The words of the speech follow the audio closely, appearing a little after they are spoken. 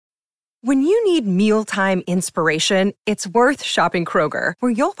When you need mealtime inspiration, it's worth shopping Kroger,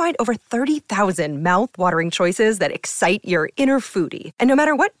 where you'll find over 30,000 mouth-watering choices that excite your inner foodie. And no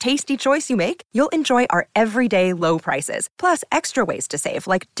matter what tasty choice you make, you'll enjoy our everyday low prices, plus extra ways to save,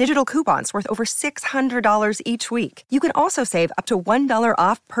 like digital coupons worth over $600 each week. You can also save up to $1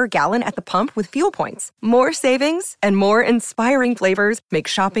 off per gallon at the pump with fuel points. More savings and more inspiring flavors make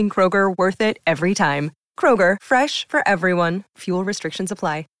shopping Kroger worth it every time. Kroger, fresh for everyone. Fuel restrictions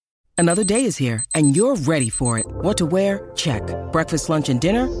apply. Another day is here, and you're ready for it. What to wear? Check. Breakfast, lunch, and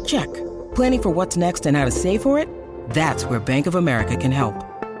dinner? Check. Planning for what's next and how to save for it? That's where Bank of America can help.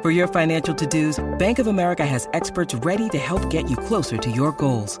 For your financial to-dos, Bank of America has experts ready to help get you closer to your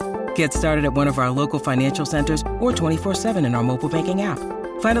goals. Get started at one of our local financial centers or 24/7 in our mobile banking app.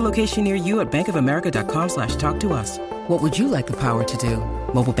 Find a location near you at bankofamerica.com/talktous. What would you like the power to do?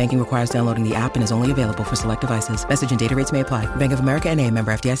 Mobile banking requires downloading the app and is only available for select devices. Message and data rates may apply. Bank of America N.A.,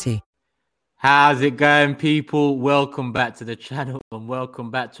 member FDIC. How's it going, people? Welcome back to the channel and welcome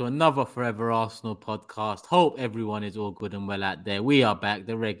back to another Forever Arsenal podcast. Hope everyone is all good and well out there. We are back,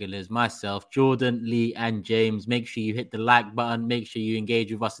 the regulars, myself, Jordan, Lee, and James. Make sure you hit the like button. Make sure you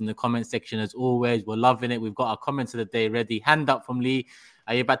engage with us in the comment section as always. We're loving it. We've got our comments of the day ready. Hand up from Lee.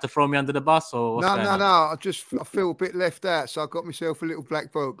 Are you about to throw me under the bus or what's going on? No. I feel a bit left out, so I got myself a little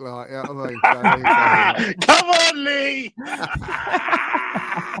black book, like, you know what I mean? Come on, Lee!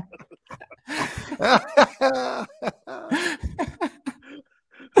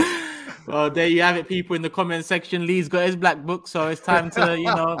 Well, there you have it, people in the comment section. Lee's got his black book, so it's time to,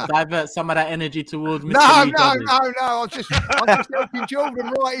 divert some of that energy towards Mr. Lee. No. I'm just helping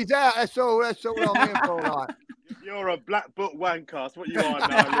Jordan write his out. That's all I'm here for, like. You're a black book wanker. That's what you are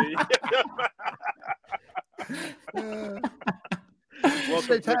now, Lee.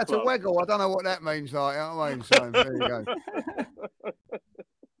 Said how to waggle. I don't know what that means, like, you know what I mean? So there you go.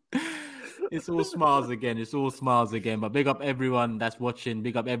 It's all smiles again. But big up everyone that's watching.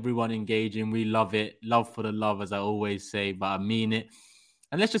 Big up everyone engaging. We love it. Love for the love, as I always say, but I mean it.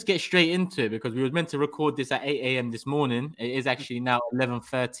 And let's just get straight into it because we were meant to record this at 8 a.m. this morning. It is actually now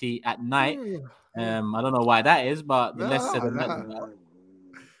 11:30 at night. I don't know why that is, but the less said, the better.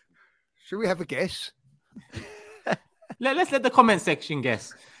 Should we have a guess? Let's let the comment section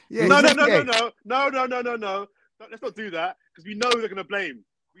guess. Yeah, no. Let's not do that because we know they're going to blame.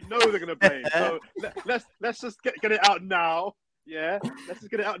 So let's just get it out now. Yeah, let's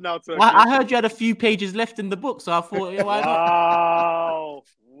just get it out now. Well, I heard you had a few pages left in the book, so I thought, why not?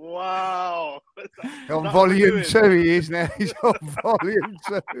 Wow. On volume 2, he is now. He's on volume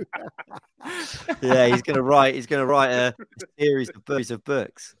 2. Yeah, he's gonna write a series of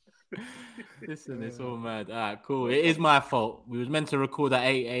books. Listen, it's all mad. All right, cool. It is my fault. We was meant to record at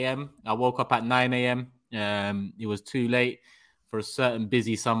 8 a.m. I woke up at 9 a.m. It was too late for a certain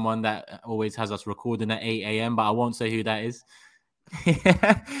busy someone that always has us recording at 8 a.m., but I won't say who that is.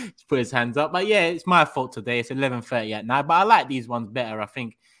 Just put his hands up. But yeah, it's my fault today. It's 11:30 at night, but I like these ones better. I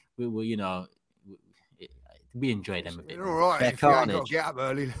think we enjoy them a bit. You're all right. If you ain't got to get up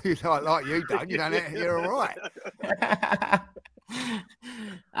early like you don't, you're all right.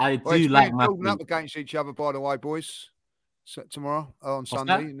 I do like my building up against each other, by the way, boys. So tomorrow on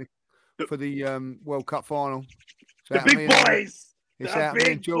Sunday for the World Cup final. The big boys. It's out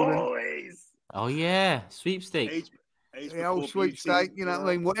there in Jordan. Oh yeah, sweepstake. The old sweepstake, you know what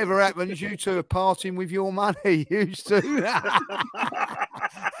I mean? Whatever happens, you two are parting with your money. Used to.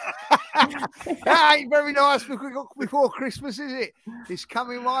 That ain't very nice before Christmas, is it? It's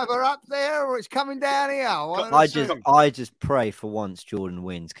coming either up there or it's coming down here. I just pray for once Jordan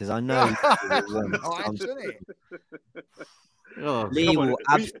wins because I know Lee will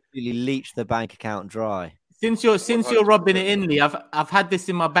absolutely leech the bank account dry. Since you're rubbing it in, Lee, I've had this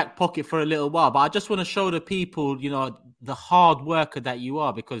in my back pocket for a little while, but I just want to show the people, the hard worker that you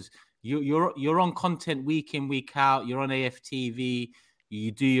are because you're on content week in, week out. You're on AFTV.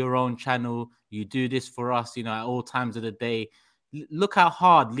 You do your own channel. You do this for us, at all times of the day. Look how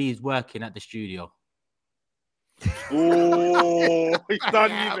hard Lee's working at the studio. Oh, he's done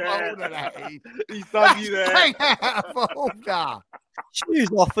you there. He's done you there.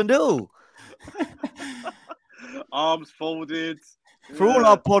 Shoes off and all. Arms folded. For all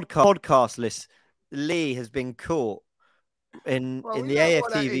our podcast lists, Lee has been caught in the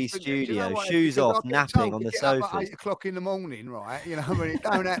AFTV studio, shoes off, napping on the sofa. At 8 o'clock in the morning, right? It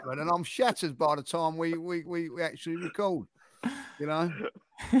don't happen, and I'm shattered by the time we actually record.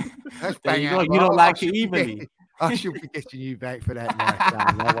 That's bang out. You don't like it either. I should be getting you back for that, mate.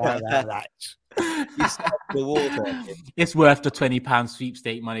 The water. It's worth the £20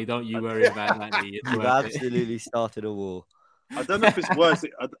 sweepstake money. Don't you worry about that. You've absolutely started a war. I don't know if it's worse.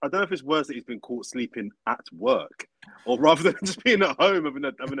 I don't know if it's worse that he's been caught sleeping at work, or rather than just being at home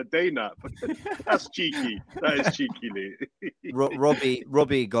having a day nap. That's cheeky. That is cheeky, Lee.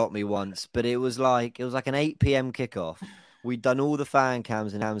 Robbie got me once, but it was like an 8 p.m. kickoff. We'd done all the fan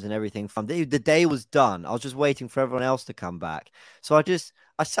cams and everything. The day was done. I was just waiting for everyone else to come back. So I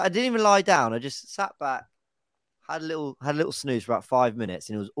didn't even lie down. I just sat back, had a little snooze for about 5 minutes,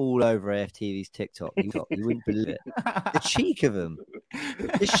 and it was all over AFTV's TikTok. You wouldn't believe it. The cheek of them.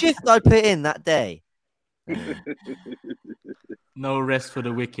 The shift I put in that day. No rest for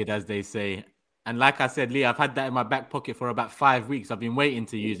the wicked, as they say. And like I said, Lee, I've had that in my back pocket for about 5 weeks. I've been waiting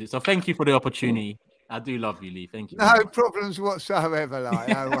to use it. So thank you for the opportunity. I do love you, Lee. Thank you. No problems whatsoever. No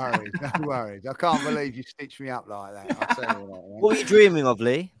worries. I can't believe you stitched me up like that. I'll tell you that. What are you dreaming of,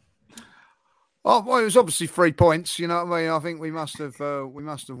 Lee? Oh, well, it was obviously 3 points. You know what I mean? I think we must have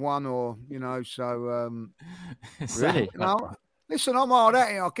won, or so. Really? Listen, I'm hard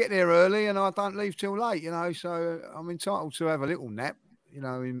at it. I get there early and I don't leave till late. So I'm entitled to have a little nap.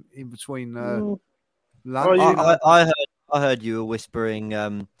 In between lunch. I heard you were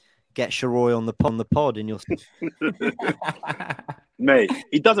whispering. Get Sharoy on the pod in your. Mate,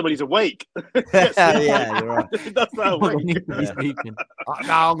 he does it when he's awake. Yeah, you're right. That's not awake. No,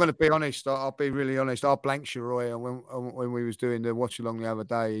 I'm going to be honest. I'll be really honest. I blanked Sharoy when we was doing the watch along the other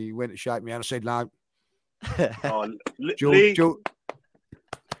day. He went to shake me and I said no.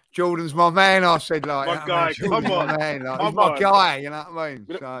 Jordan's my man. I said my guy. Come on, my man. He's my guy. You know what I mean?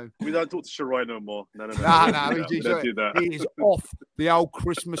 We don't talk to Sharoy no more. No. We don't do that. He is off the old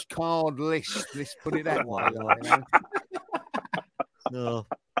Christmas card list. Let's put it that way. No,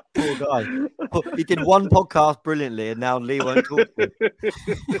 poor guy. He did one podcast brilliantly, and now Lee won't talk to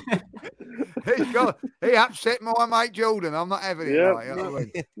him. He upset my mate Jordan. I'm not having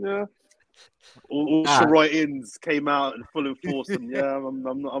it. Yeah. All Sharoy-ins came out in full force, and I'm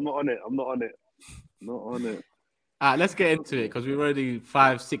not on it. I'm not on it. Let's get into it because we're already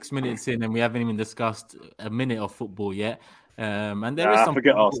 5-6 minutes in, and we haven't even discussed a minute of football yet. And there is some.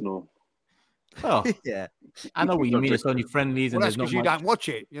 Forget Arsenal. Oh yeah, I know what you mean. It's only friendlies, and that's there's because you don't watch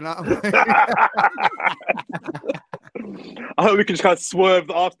it. You know. I hope we can just kind of swerve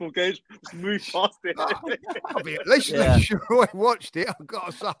the Arsenal game, just move past it. I'll be at least sure I watched it. I've got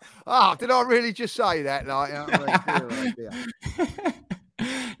to say, did I really just say that?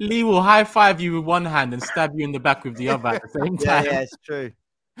 Lee will high five you with one hand and stab you in the back with the other at the same time. Yeah, it's true.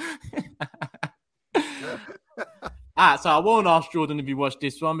 So I won't ask Jordan if he watched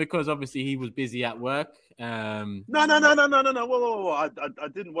this one because obviously he was busy at work. No. Whoa. I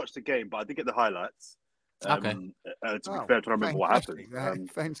didn't watch the game, but I did get the highlights. Okay. To be fair, to remember what happened.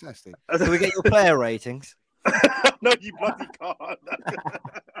 Fantastic. Can we get your player ratings? No, you bloody can't.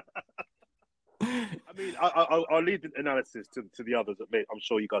 I mean, I'll leave the analysis to the others. I'm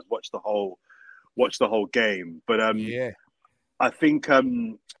sure you guys watched the whole game, but I think a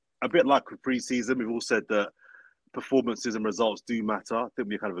bit like with preseason, we've all said that performances and results do matter. I think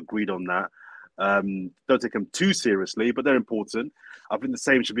we kind of agreed on that. Don't take them too seriously, but they're important. I think the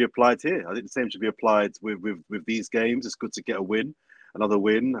same should be applied here. I think the same should be applied with these games. It's good to get a win, another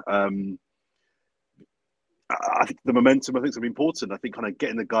win. I think the momentum, I think, is going to be important. I think kind of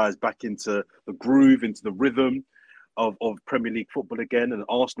getting the guys back into the groove, into the rhythm of Premier League football again and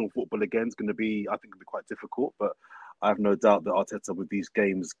Arsenal football again is going to be, I think, quite difficult. But I have no doubt that Arteta with these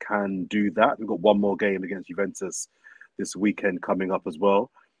games can do that. We've got one more game against Juventus this weekend coming up as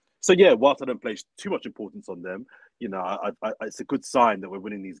well. So yeah, whilst I don't place too much importance on them, it's a good sign that we're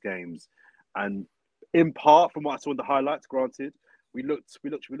winning these games. And in part, from what I saw in the highlights, granted, we looked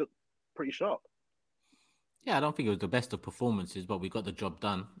pretty sharp. Yeah, I don't think it was the best of performances, but we got the job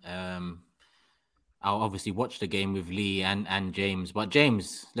done. I'll obviously watch the game with Lee and James. But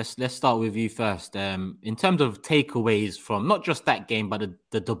James, let's start with you first. In terms of takeaways from not just that game, but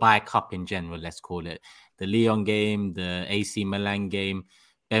the Dubai Cup in general, let's call it. The Lyon game, the AC Milan game,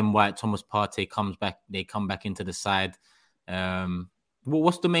 Ben White, Thomas Partey they come back into the side.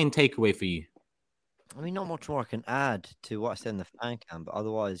 What's the main takeaway for you? I mean, not much more I can add to what I said in the fan cam, but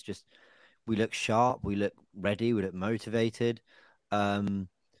otherwise just we look sharp, we look ready, we look motivated.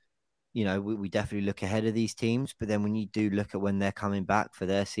 We definitely look ahead of these teams, but then when you do look at when they're coming back for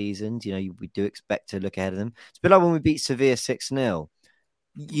their seasons, we do expect to look ahead of them. It's a bit like when we beat Sevilla 6-0.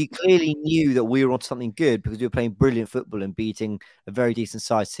 You clearly knew that we were on something good because we were playing brilliant football and beating a very decent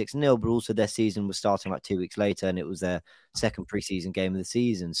side 6-0, but also their season was starting like 2 weeks later and it was their second preseason game of the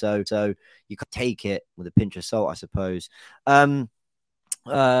season. So you could take it with a pinch of salt, I suppose.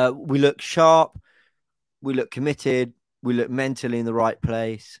 We look sharp, we look committed, we look mentally in the right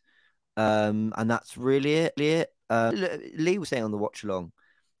place. And that's really it. Lee was saying on the watch along,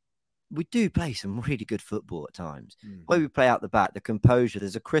 we do play some really good football at times. The way we play out the back, the composure,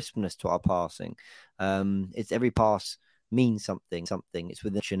 there's a crispness to our passing. It's every pass means something. It's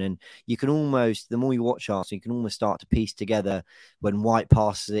with action, and you can almost, the more you watch Arsenal, you can almost start to piece together when White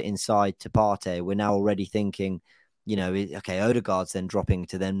passes it inside to Partey. We're now already thinking, okay, Odegaard's then dropping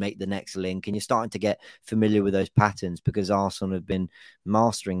to then make the next link, and you're starting to get familiar with those patterns because Arsenal have been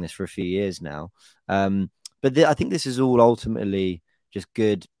mastering this for a few years now. But I think this is all ultimately just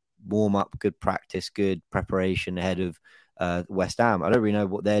good warm-up, good practice, good preparation ahead of West Ham. I don't really know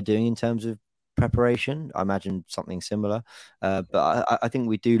what they're doing in terms of preparation. I imagine something similar, but I think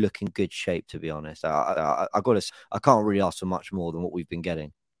we do look in good shape, to be honest. I can't really ask for much more than what we've been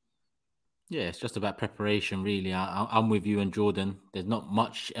getting. Yeah, it's just about preparation, really. I'm with you and Jordan. There's not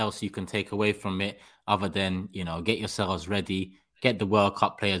much else you can take away from it other than, get yourselves ready, get the World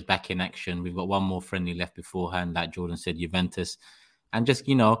Cup players back in action. We've got one more friendly left beforehand, like Jordan said, Juventus. And just,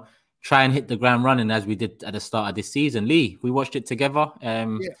 try and hit the ground running as we did at the start of this season. Lee, we watched it together.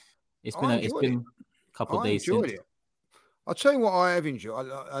 It's been a couple of days since. I'll tell you what I have enjoyed,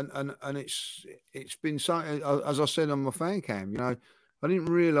 and it's been something, as I said on my fan cam, I didn't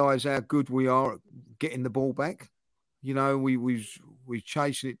realise how good we are at getting the ball back. We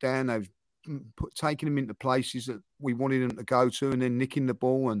chasing it down. They've taking them into places that we wanted them to go to, and then nicking the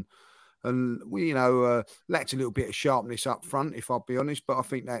ball and we, lacked a little bit of sharpness up front, if I'll be honest. But I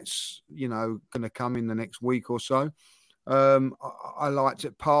think that's, going to come in the next week or so. I liked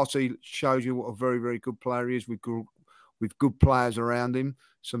it. Partey shows you what a very, very good player he is with good players around him.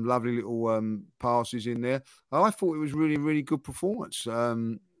 Some lovely little passes in there. I thought it was really, really good performance.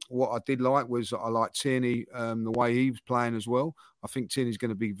 What I did like was I liked Tierney, the way he was playing as well. I think Tierney's going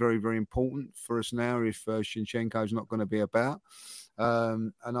to be very, very important for us now if Shinchenko's not going to be about.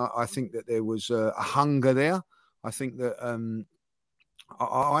 And I think that there was a hunger there. I think that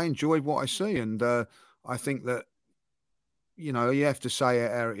I enjoyed what I see. And I think that, you have to say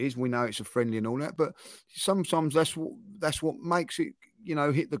how it is. We know it's a friendly and all that, but sometimes that's what makes it,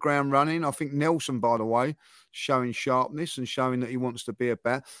 hit the ground running. I think Nelson, by the way, showing sharpness and showing that he wants to be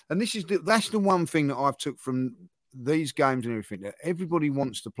about. And that's the one thing that I've took from these games and everything, that everybody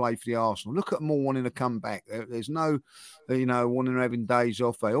wants to play for the Arsenal. Look at them all wanting to come back. There's no, wanting to having days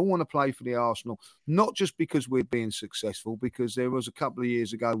off. They all want to play for the Arsenal, not just because we're being successful, because there was a couple of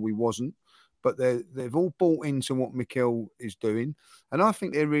years ago we wasn't. But they've all bought into what Mikel is doing. And I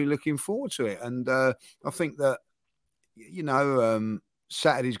think they're really looking forward to it. And I think that,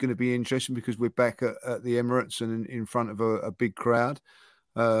 Saturday's going to be interesting because we're back at the Emirates and in front of a big crowd.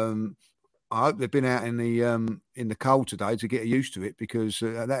 I hope they've been out in the cold today to get used to it, because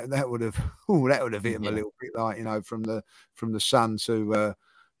that would have hit them a little bit, like, from the sun to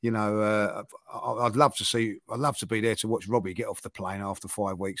I'd love to be there to watch Robbie get off the plane after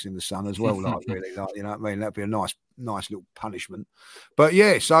 5 weeks in the sun as well. Like, really, like, you know what I mean? That'd be a nice little punishment. But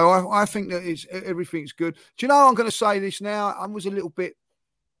yeah, so I think that everything's good. Do you know, I'm going to say this now. I was a little bit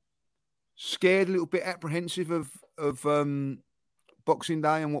scared, a little bit apprehensive of Boxing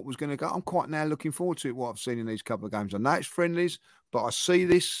Day and what was going to go. I'm quite now looking forward to it, what I've seen in these couple of games. I know it's friendlies, but I see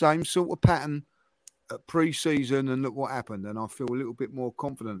this same sort of pattern at pre-season, and look what happened, and I feel a little bit more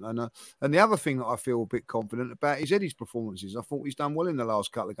confident. And the other thing that I feel a bit confident about is Eddie's performances. I thought he's done well in the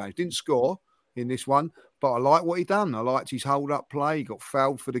last couple of games. Didn't score in this one, but I like what he done. I liked his hold-up play. He got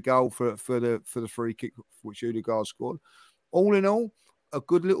fouled for the goal for the free kick, which Odegaard scored. All in all, a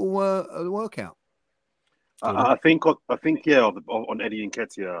good little workout. I think on Eddie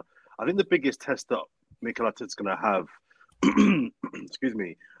Nketiah, I think the biggest test that Mikel Arteta's going to have, excuse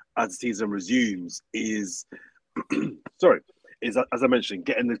me, as the season resumes is, as I mentioned,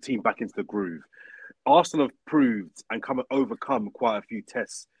 getting the team back into the groove. Arsenal have proved and overcome quite a few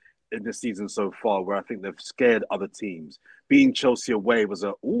tests in this season so far, where I think they've scared other teams. Beating Chelsea away was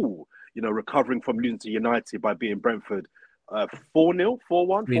recovering from losing to United by beating Brentford 4-0, 4-1,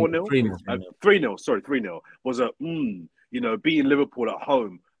 4-0, 3-0. Sorry, 3-0 was beating Liverpool at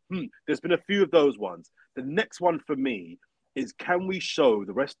home. There's been a few of those ones. The next one for me is, can we show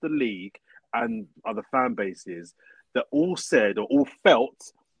the rest of the league and other fan bases that all said or all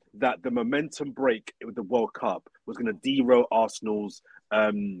felt that the momentum break with the World Cup was going to derail Arsenal's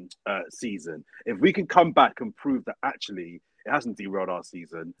season? If we can come back and prove that actually it hasn't derailed our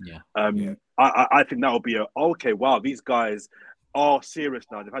season, I think that will be wow, these guys are serious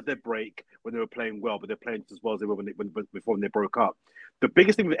now. They've had their break when they were playing well, but they're playing as well as they were before they broke up. The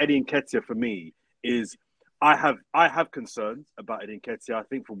biggest thing with Eddie Nketiah for me is, I have concerns about Eddie Nketiah. I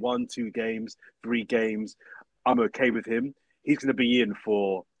think for 1, 2 games, 3 games, I'm okay with him. He's going to be in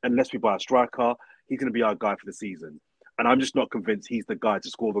for, unless we buy a striker, he's going to be our guy for the season. And I'm just not convinced he's the guy to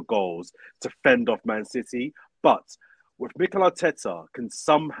score the goals, to fend off Man City. But if Mikel Arteta can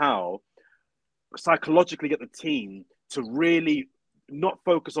somehow psychologically get the team to really not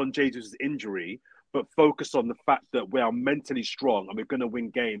focus on Jesus' injury, but focus on the fact that we are mentally strong and we're going to win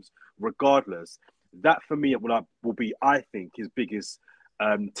games regardless, that for me will be, I think, his biggest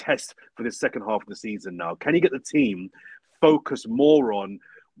test for the second half of the season now. Can he get the team focus more on,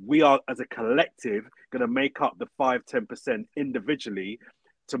 we are as a collective going to make up the 5-10% individually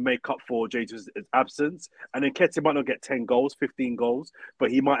to make up for Jesus' absence. And then Nketiah might not get 10 goals, 15 goals, but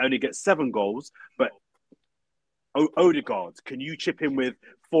he might only get 7 goals. But Odegaard, can you chip in with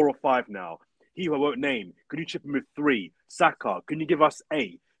 4 or 5 now? He who I won't name, can you chip in with 3? Saka, can you give us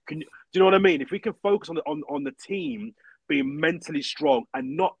 8? Do you know what I mean? If we can focus on the team being mentally strong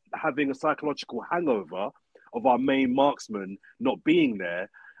and not having a psychological hangover of our main marksman not being there,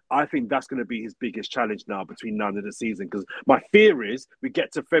 I think that's going to be his biggest challenge now between now and the end of the season. Because my fear is we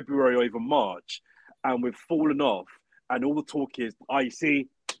get to February or even March and we've fallen off and all the talk is, you see,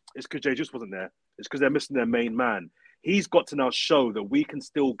 it's because Jesus wasn't there. It's because they're missing their main man. He's got to now show that we can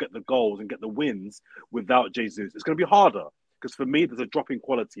still get the goals and get the wins without Jesus. It's going to be harder because for me, there's a drop in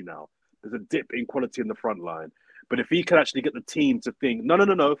quality now. There's a dip in quality in the front line. But if he can actually get the team to think,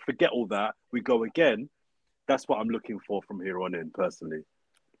 no, forget all that, we go again, that's what I'm looking for from here on in, personally.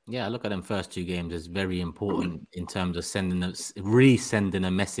 Yeah, look at them first 2 games as very important in terms of resending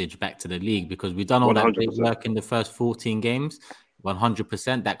a message back to the league, because we've done all 100%. That great work in the first 14 games.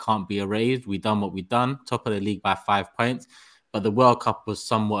 100%, that can't be erased. We've done what we've done, top of the league by 5 points. But the World Cup was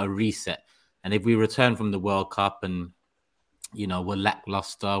somewhat a reset. And if we return from the World Cup and, we're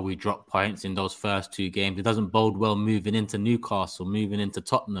lackluster, we drop points in those first 2 games, it doesn't bode well moving into Newcastle, moving into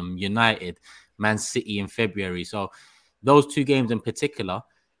Tottenham, United, Man City in February. So those 2 games in particular,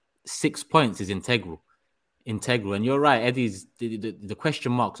 6 points is integral. And you're right, Eddie's the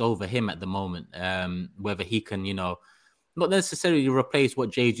question marks over him at the moment, whether he can, not necessarily replace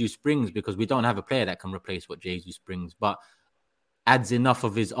what Jesus brings, because we don't have a player that can replace what Jesus brings, but adds enough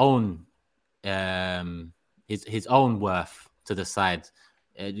of his own his own worth to the side.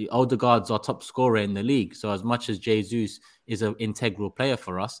 Odegaard's our top scorer in the league, so as much as Jesus is an integral player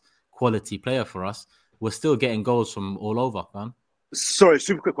for us, quality player for us, we're still getting goals from all over, man. Sorry,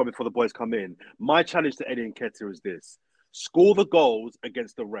 super quick one before the boys come in. My challenge to Eddie Nketiah is this: score the goals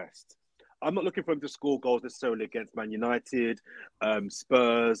against the rest. I'm not looking for him to score goals necessarily against Man United,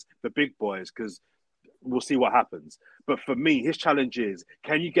 Spurs, the big boys, because we'll see what happens. But for me, his challenge is,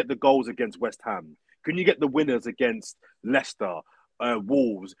 can you get the goals against West Ham? Can you get the winners against Leicester,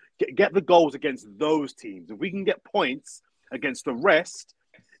 Wolves? Get the goals against those teams. If we can get points against the rest,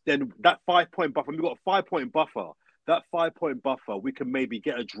 then that 5-point buffer, we've got a 5-point buffer. That 5-point buffer, we can maybe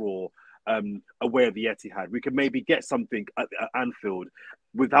get a draw away at the Etihad. We can maybe get something at Anfield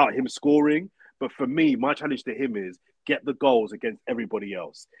without him scoring. But for me, my challenge to him is get the goals against everybody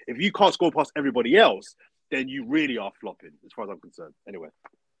else. If you can't score past everybody else, then you really are flopping, as far as I'm concerned. Anyway.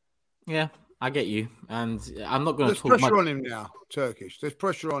 Yeah, I get you. And I'm not going to talk much. There's pressure on him now, Turkish. There's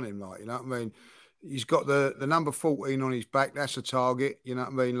pressure on him, you know what I mean? He's got the number 14 on his back. That's a target, you know what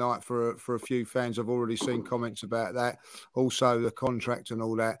I mean? Like for a few fans, I've already seen comments about that. Also, the contract and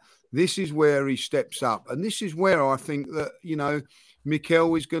all that. This is where he steps up. And this is where I think that,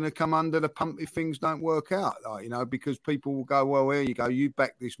 Mikel is going to come under the pump if things don't work out, because people will go, well, here you go. You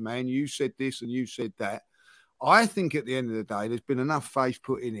back this man. You said this and you said that. I think at the end of the day, there's been enough faith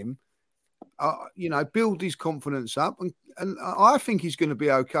put in him, build his confidence up. And I think he's going to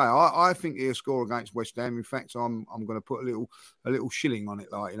be okay. I think he'll score against West Ham. In fact, I'm going to put a little shilling on it,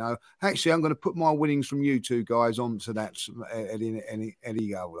 Actually, I'm going to put my winnings from you two guys onto that Eddie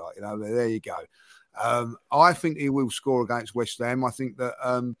goal, there you go. I think he will score against West Ham. I think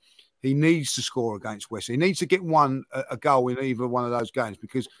that he needs to score against West Ham. He needs to get a goal in either one of those games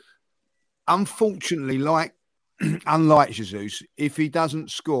because, unfortunately, unlike Jesus, if he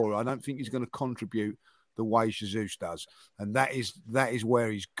doesn't score, I don't think he's going to contribute the way Jesus does, and that is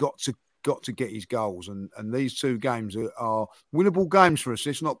where he's got to get his goals. And these 2 games are winnable games for us.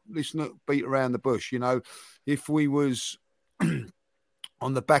 Let's not beat around the bush. If we was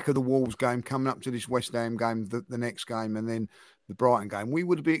on the back of the Wolves game coming up to this West Ham game, the next game, and then the Brighton game, we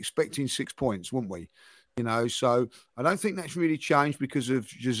would be expecting 6 points, wouldn't we? So I don't think that's really changed because of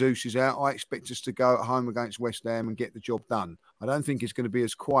Jesus is out. I expect us to go at home against West Ham and get the job done. I don't think it's going to be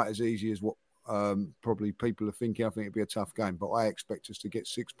quite as easy as what probably people are thinking. I think it'll be a tough game, but I expect us to get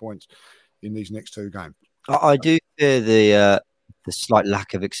 6 points in these next 2 games. I do fear the slight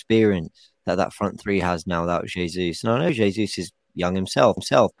lack of experience that front 3 has now without Jesus. And I know Jesus is young himself.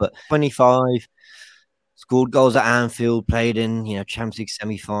 But 25, scored goals at Anfield, played in Champions League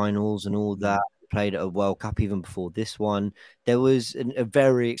semi-finals and all that. Played at a World Cup even before this one. There was a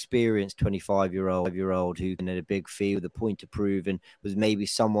very experienced 25-year-old who had a big fee with a point to prove and was maybe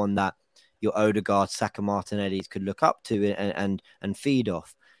someone that your Odegaard, Saka, Martinellis could look up to and feed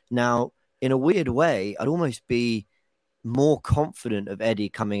off. Now, in a weird way, I'd almost be more confident of Eddie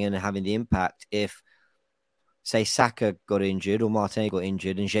coming in and having the impact if, say, Saka got injured or Martinelli got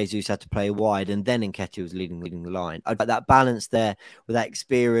injured and Jesus had to play wide and then Nketiah was leading the line. I'd like that balance there with that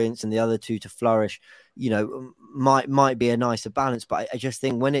experience and the other two to flourish, might be a nicer balance. But I just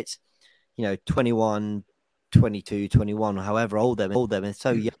think when it's, 21, 22, 21, or however old them, and so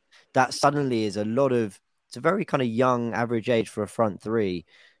young, that suddenly is it's a very kind of young average age for a front three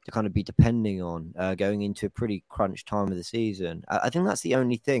to kind of be depending on going into a pretty crunch time of the season. I think that's the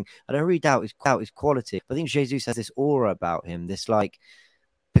only thing. I don't really doubt his quality. But I think Jesus has this aura about him, this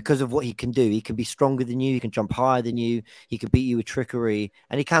because of what he can do. He can be stronger than you. He can jump higher than you. He can beat you with trickery,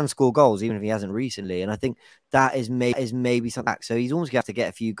 and he can score goals even if he hasn't recently. And I think that is maybe something. So he's almost going to have to get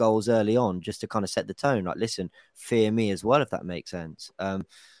a few goals early on just to kind of set the tone. Like, listen, fear me as well, if that makes sense.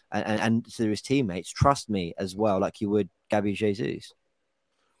 And to his teammates, trust me as well, like you would Gabby Jesus.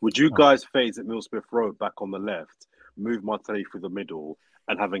 Would you guys phase at Mill-Smith Road back on the left, move Martinelli through the middle,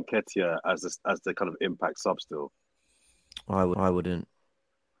 and have Nketiah as the kind of impact sub still? I wouldn't.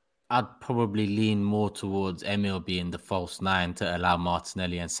 I'd probably lean more towards Emil being the false nine to allow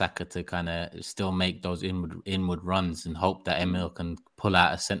Martinelli and Saka to kind of still make those inward runs and hope that Emil can pull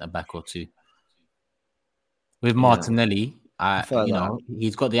out a centre back or two. With Martinelli,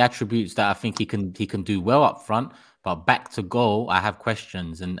 he's got the attributes that I think he can do well up front. But back to goal, I have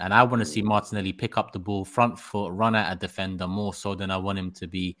questions. And I want to see Martinelli pick up the ball, front foot, run at a defender more so than I want him to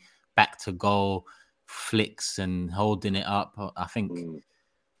be back to goal, flicks and holding it up. I think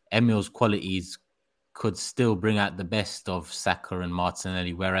Emil's qualities could still bring out the best of Saka and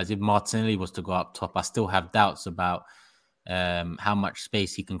Martinelli. Whereas if Martinelli was to go up top, I still have doubts about how much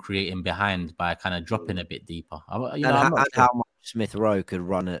space he can create in behind by kind of dropping a bit deeper. How much Smith Rowe could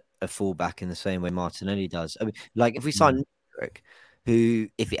run a fullback in the same way Martinelli does. I mean, like if we sign Mudryk,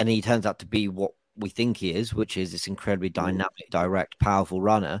 and he turns out to be what we think he is, which is this incredibly dynamic, direct, powerful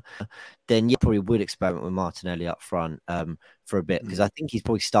runner, then you probably would experiment with Martinelli up front for a bit, because I think he's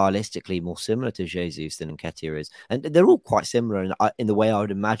probably stylistically more similar to Jesus than Nketiah is, and they're all quite similar in the way I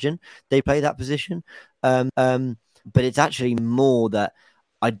would imagine they play that position. But it's actually more that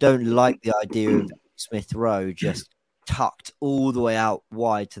I don't like the idea of Smith Rowe just tucked all the way out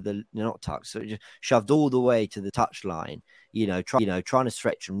wide to the not tucked, so just shoved all the way to the touchline. Trying to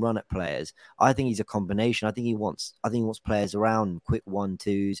stretch and run at players. I think he's a combination. I think he wants players around, quick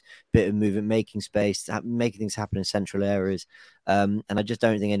 1-2s, bit of movement, making space, making things happen in central areas. And I just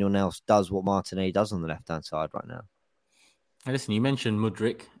don't think anyone else does what Martinelli does on the left-hand side right now. Listen, you mentioned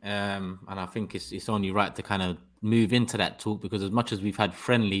Mudryk, and I think it's only right to kind of move into that talk, because as much as we've had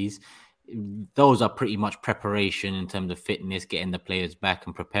friendlies, those are pretty much preparation in terms of fitness, getting the players back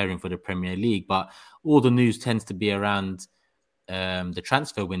and preparing for the Premier League. But all the news tends to be around the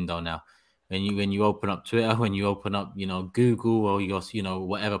transfer window now. When you open up Twitter, when you open up Google or your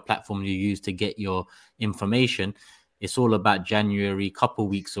whatever platform you use to get your information, it's all about January, couple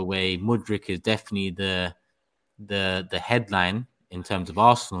weeks away. Mudryk is definitely the headline in terms of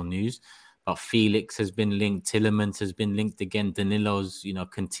Arsenal news. But Felix has been linked. Tielemans has been linked again. Danilo's,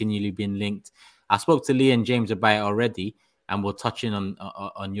 continually been linked. I spoke to Lee and James about it already, and we'll touch in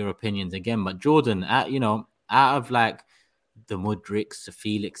on your opinions again. But Jordan, out of like the Mudryks, the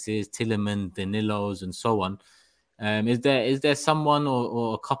Felixes, Tielemans, Danilos, and so on, is there someone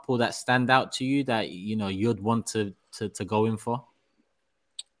or a couple that stand out to you that you'd want to go in for?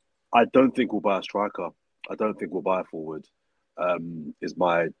 I don't think we'll buy a striker. I don't think we'll buy a forward. Is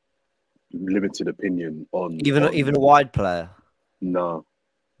my limited opinion on even a wide player. No,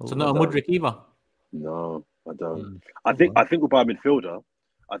 so not a Mudryk either. No, I don't. I think we'll buy a midfielder.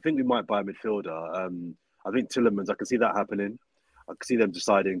 I think we might buy a midfielder. I think Tielemans. I can see that happening. I can see them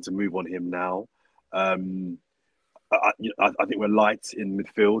deciding to move on him now. I think we're light in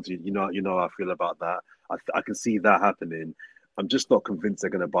midfield. You know how I feel about that. I can see that happening. I'm just not convinced they're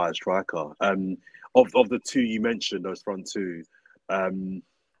going to buy a striker. Of the two you mentioned, those front two.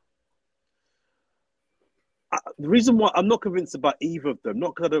 The reason why I'm not convinced about either of them,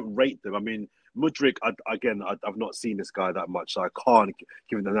 not because I don't rate them. I mean, Mudryk, I've not seen this guy that much, so I can't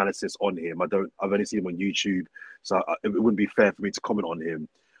give an analysis on him. I've only seen him on YouTube, so it wouldn't be fair for me to comment on him.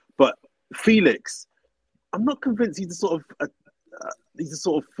 But Felix, I'm not convinced he's the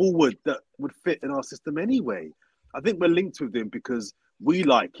sort of forward that would fit in our system anyway. I think we're linked with him because we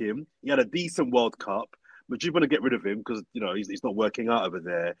like him. He had a decent World Cup. But you want to get rid of him because he's not working out over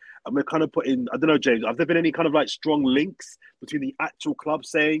there. And we're kind of putting, I don't know, James, have there been any kind of like strong links between the actual club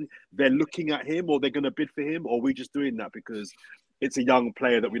saying they're looking at him or they're going to bid for him, or are we just doing that because it's a young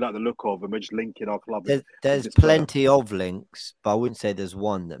player that we like the look of and we're just linking our club? There's plenty of links, but I wouldn't say there's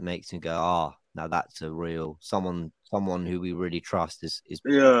one that makes me go, now that's a real someone who we really trust is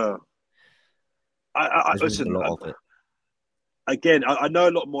yeah. I listen. A lot of it. Again, I know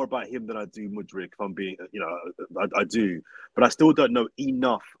a lot more about him than I do Mudryk. If I'm being, I do, but I still don't know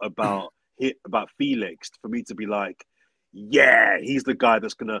enough about Felix for me to be like, yeah, he's the guy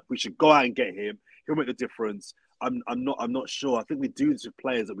we should go out and get him. He'll make the difference. I'm not sure. I think we do this with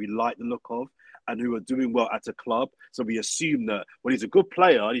players that we like the look of and who are doing well at a club. So we assume that when he's a good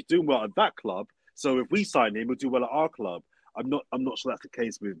player and he's doing well at that club, so if we sign him, he'll do well at our club. I'm not sure that's the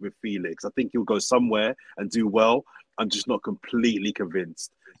case with Felix. I think he'll go somewhere and do well. I'm just not completely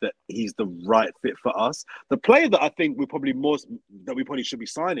convinced that he's the right fit for us. The player that I think we probably should be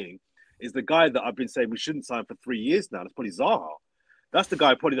signing is the guy that I've been saying we shouldn't sign for 3 years now. That's probably Zaha. That's the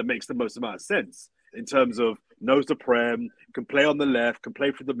guy probably that makes the most amount of sense in terms of knows the Prem, can play on the left, can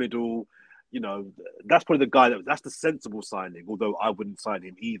play through the middle. That's probably the guy that's the sensible signing, although I wouldn't sign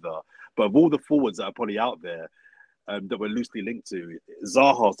him either. But of all the forwards that are probably out there, that we're loosely linked to,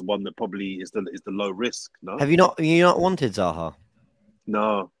 Zaha's the one that probably is the low risk. No, have you not wanted Zaha?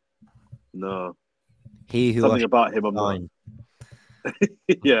 No. He who something about him, I'm not.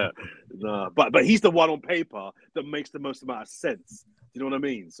 Yeah, no, but he's the one on paper that makes the most amount of sense. Do you know what I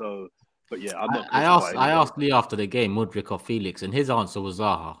mean? So, but yeah, I'm not. I asked Lee after the game, Mudryk or Felix, and his answer was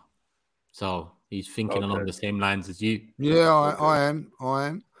Zaha. So he's thinking along the same lines as you. Yeah, I am.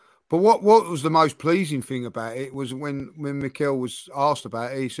 But what was the most pleasing thing about it was when Mikel was asked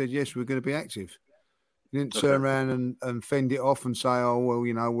about it, he said, yes, we're going to be active. He didn't turn around and fend it off and say, oh,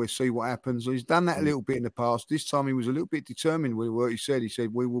 well, we'll see what happens. He's done that a little bit in the past. This time he was a little bit determined with what he said. He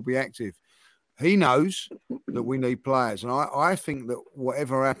said, we will be active. He knows that we need players. And I think that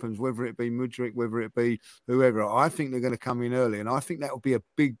whatever happens, whether it be Mudryk, whether it be whoever, I think they're going to come in early. And I think that will be a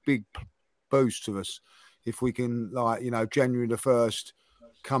big, big boost to us if we can, January the 1st,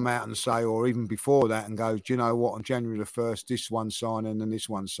 come out and say, or even before that, and go, do you know what, on January the 1st, this one's signing and this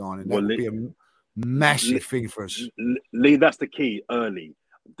one's signing. That would be a massive thing for us. Lee, that's the key, early.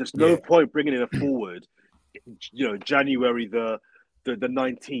 There's no point bringing in a forward, January the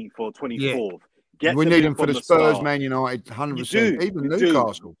 19th or 24th. We need them for the Spurs, start. Man United, 100%. Even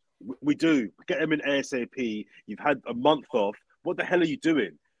Newcastle. We do. Get them in ASAP. You've had a month off. What the hell are you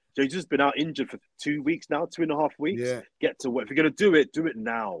doing? So you've just been out injured for 2 weeks now, 2.5 weeks. Yeah. Get to work. If you're going to do it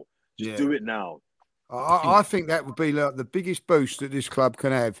now. Just do it now. I think that would be the biggest boost that this club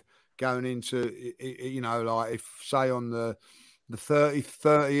can have going into, if, say, on the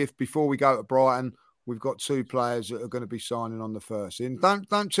 30th, before we go to Brighton, we've got 2 players that are going to be signing on the 1st. And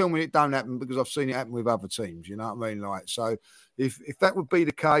don't tell me it don't happen, because I've seen it happen with other teams, you know what I mean? So if that would be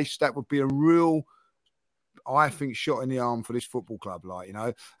the case, that would be a real, I think, shot in the arm for this football club,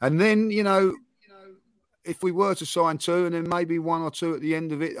 And then, if we were to sign 2 and then maybe 1 or 2 at the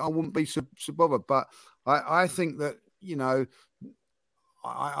end of it, I wouldn't be so bothered. But I think that,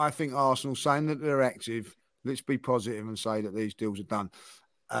 I think Arsenal saying that they're active, let's be positive and say that these deals are done.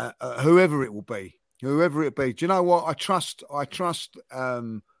 Whoever it will be. Do you know what? I trust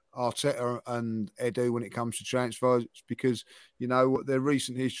Arteta and Edu when it comes to transfers, because their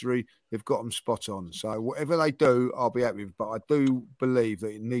recent history, they've got them spot on. So whatever they do, I'll be happy with. But I do believe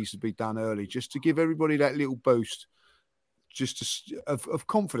that it needs to be done early, just to give everybody that little boost, of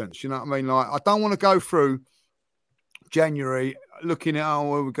confidence. You know what I mean? I don't want to go through January looking at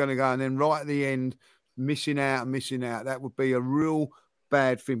where we're going to go, and then right at the end missing out. That would be a real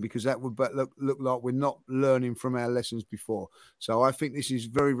bad thing, because that would look like we're not learning from our lessons before. So I think this is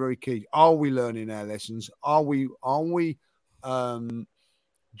very, very key. Are we learning our lessons? Are we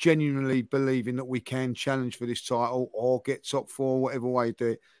genuinely believing that we can challenge for this title or get top 4, whatever way you do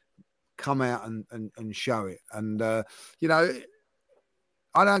it? Come out and show it. And I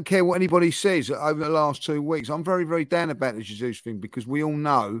don't care what anybody says over the last 2 weeks. I'm very, very down about the Jesus thing, because we all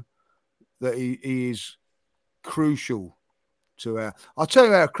know that he is crucial to our. I'll tell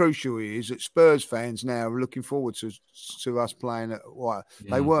you how crucial he is. That Spurs fans now are looking forward to us playing at White.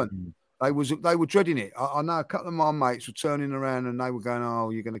 They weren't. They were dreading it. I know a couple of my mates were turning around and they were going, "Oh,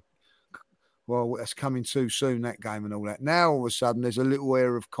 you're going to. Well, that's coming too soon, that game and all that." Now all of a sudden there's a little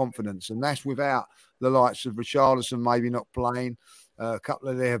air of confidence, and that's without the likes of Richarlison maybe not playing. A couple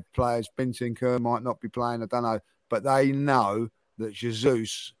of their players, Bentancur, might not be playing. I don't know, but they know that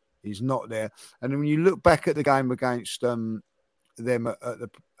Jesus He's not there. And when you look back at the game against them at the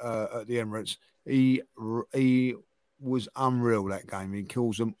Emirates, he was unreal that game. He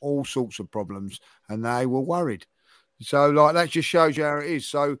caused them all sorts of problems, and they were worried. So, like, that just shows you how it is.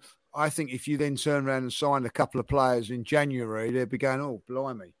 So, I think if you then turn around and sign a couple of players in January, they'd be going, "Oh,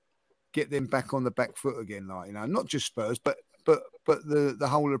 blimey, get them back on the back foot again." Like, you know, not just Spurs, but the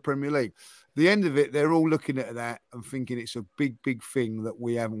whole of the Premier League. The end of it, they're all looking at that and thinking it's a big, big thing that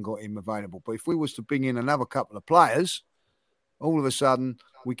we haven't got him available. But if we was to bring in another couple of players, all of a sudden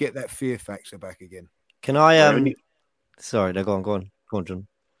we get that fear factor back again. Can I? Sorry, no, go on, John.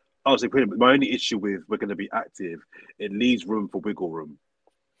 I was saying, my only issue with we're going to be active, it leaves room for wiggle room.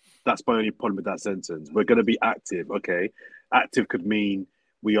 That's my only problem with that sentence. We're going to be active. Okay. Active could mean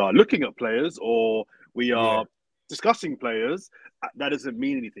we are looking at players or we are discussing players. That doesn't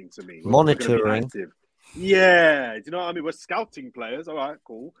mean anything to me. Monitoring. Active. Yeah. Do you know what I mean? We're scouting players. All right,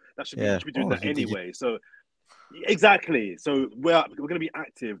 cool. That should be doing that anyway. So, exactly. So, we're going to be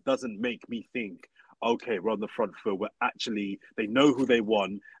active doesn't make me think, okay, we're on the front foot. They know who they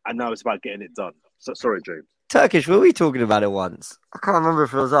want, and now it's about getting it done. So, sorry, James. Turkish, were we talking about it once? I can't remember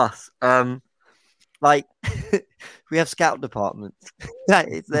if it was us. We have scout departments.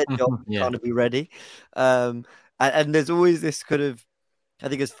 It's their job trying to be ready. And there's always this kind of, I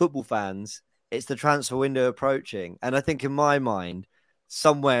think as football fans, it's the transfer window approaching. And I think in my mind,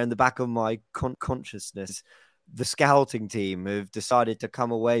 somewhere in the back of my consciousness, the scouting team have decided to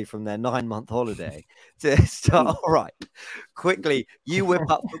come away from their 9-month holiday to start. All right, quickly, you whip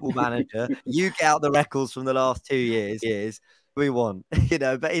up Football Manager, you get out the records from the last 2 years. We want,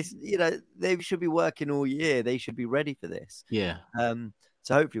 but it's, they should be working all year. They should be ready for this. Yeah.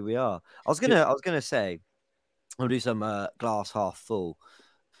 So hopefully we are. I was gonna say, I'll do some glass half full,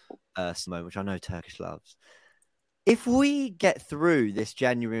 Simone, which I know Turkish loves. If we get through this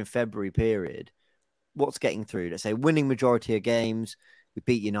January and February period, what's getting through? Let's say winning majority of games. We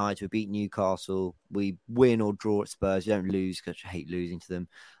beat United, we beat Newcastle, we win or draw at Spurs. You don't lose because I hate losing to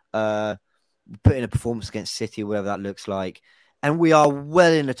them. Put in a performance against City, whatever that looks like. And we are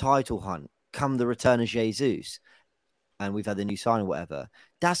well in a title hunt come the return of Jesus. And we've had the new sign or whatever.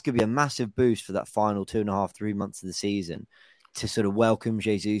 That's going to be a massive boost for that final 2.5, 3 months of the season to sort of welcome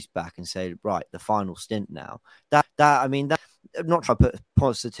Jesus back and say, right, the final stint now. I'm not trying to put a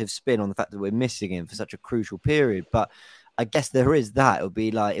positive spin on the fact that we're missing him for such a crucial period, but I guess there is that.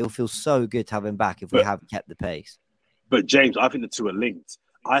 It'll feel so good to have him back if we have kept the pace. But James, I think the two are linked.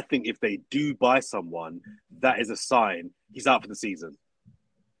 I think if they do buy someone, that is a sign he's out for the season.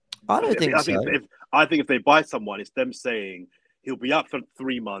 I don't think so. I think if they buy someone, it's them saying he'll be out for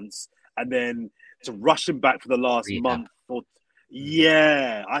 3 months and then to rush him back for the last month.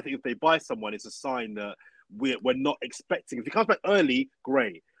 I think if they buy someone, it's a sign that we're not expecting. If he comes back early,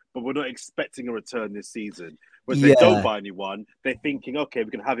 great, but we're not expecting a return this season. Whereas they don't buy anyone, they're thinking, okay,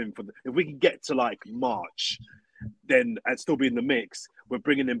 we can have him if we can get to like March, then and still be in the mix, we're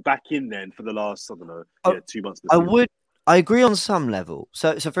bringing him back in then for the last 2 months. I agree on some level.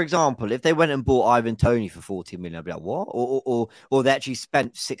 So for example, if they went and bought Ivan Toney for 40 million, I'd be like, what? Or they actually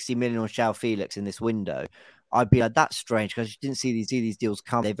spent 60 million on João Felix in this window, I'd be like, that's strange because you didn't see these deals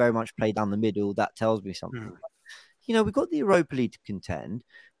come. They very much play down the middle. That tells me something. We've got the Europa League to contend.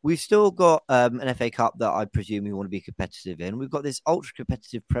 We've still got an FA Cup that I presume we want to be competitive in. We've got this ultra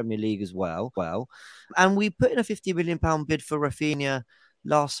competitive Premier League as well. And we put in a £50 million bid for Rafinha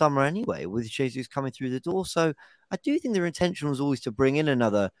last summer anyway, with Jesus coming through the door. So I do think their intention was always to bring in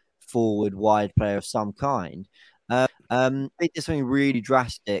another forward wide player of some kind. They did something really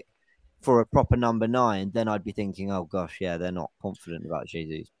drastic for a proper number 9, then I'd be thinking, oh gosh, they're not confident about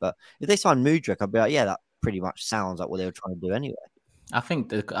Jesus. But if they sign Mudryk, I'd be like, that pretty much sounds like what they were trying to do anyway. I think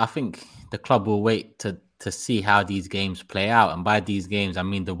the club will wait to see how these games play out, and by these games, I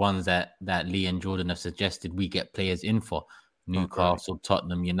mean the ones that Lee and Jordan have suggested we get players in for. Newcastle,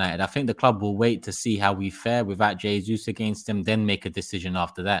 Tottenham, United. I think the club will wait to see how we fare without Jesus against them, then make a decision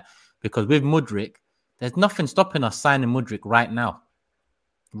after that. Because with Mudryk, there's nothing stopping us signing Mudryk right now.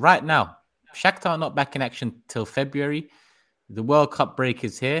 Right now. Shakhtar are not back in action till February. The World Cup break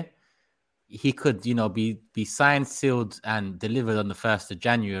is here. He could, be signed, sealed, and delivered on the 1st of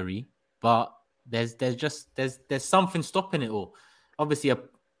January. But there's something stopping it all. Obviously,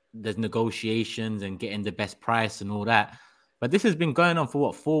 there's negotiations and getting the best price and all that. But this has been going on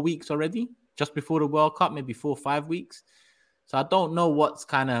for 4 weeks already? Just before the World Cup, maybe 4 or 5 weeks. So I don't know what's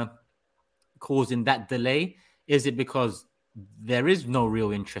kind of causing that delay. Is it because there is no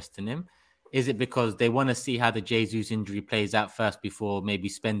real interest in him? Is it because they want to see how the Jesus injury plays out first before maybe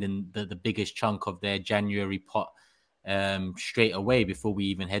spending the biggest chunk of their January pot straight away before we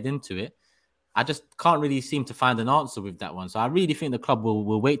even head into it. I just can't really seem to find an answer with that one. So I really think the club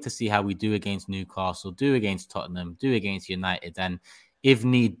will wait to see how we do against Newcastle, do against Tottenham, do against United, and if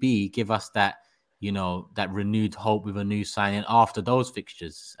need be, give us that, that renewed hope with a new signing after those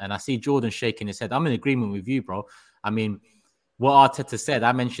fixtures. And I see Jordan shaking his head. I'm in agreement with you, bro. I mean, what Arteta said,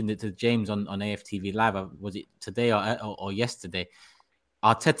 I mentioned it to James on AFTV Live. Was it today or yesterday?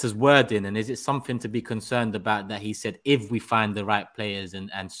 Arteta's wording, and is it something to be concerned about that he said if we find the right players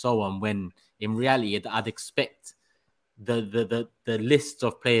and so on, when in reality I'd expect the list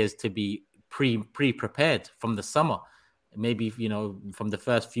of players to be pre-prepared from the summer, maybe from the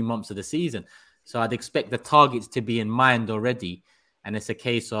first few months of the season. So I'd expect the targets to be in mind already, and it's a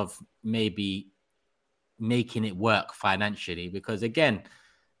case of maybe making it work financially, because again,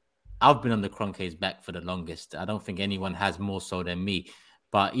 I've been on the Kroenke's back for the longest. I don't think anyone has more so than me.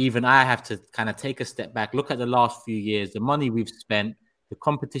 But even I have to kind of take a step back, look at the last few years, the money we've spent, the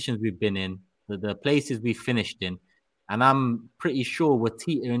competitions we've been in, the places we've finished in. And I'm pretty sure we're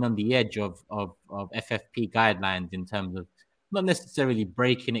teetering on the edge of FFP guidelines in terms of not necessarily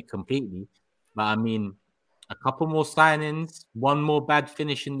breaking it completely. But I mean, a couple more signings, one more bad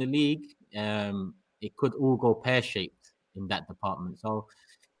finish in the league, it could all go pear-shaped in that department. So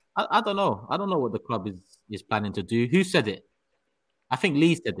I don't know. I don't know what the club is planning to do. Who said it? I think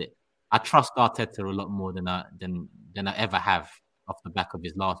Lee said it. I trust Arteta a lot more than I ever have off the back of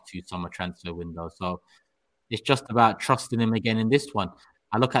his last two summer transfer windows. So it's just about trusting him again in this one.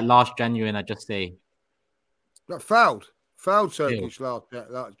 I look at last January and I just say, failed Turkish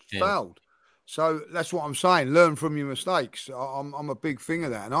failed. So that's what I'm saying. Learn from your mistakes. I'm a big thing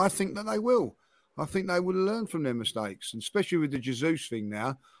of that, and I think that they will. I think they will learn from their mistakes, and especially with the Jesus thing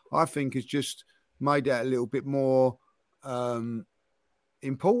now. I think it's just made that a little bit more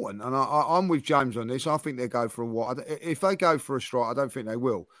important. And I'm with James on this. I think they'll go for a while. If they go for a strike, I don't think they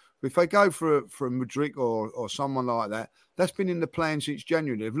will. But if they go for a Mudryk or someone like that, that's been in the plan since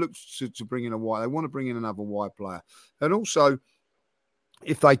January. They've looked to bring in a wide. They want to bring in another wide player. And also,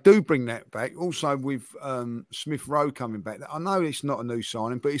 if they do bring that back, also with Smith Rowe coming back, I know it's not a new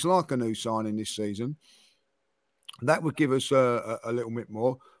signing, but it's like a new signing this season. That would give us a little bit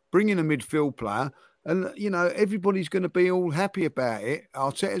more. Bring in a midfield player. And, everybody's going to be all happy about it.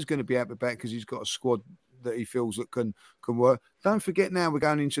 Arteta's going to be happy about it because he's got a squad that he feels that can work. Don't forget now we're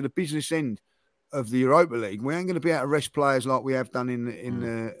going into the business end of the Europa League. We ain't going to be able to rest players like we have done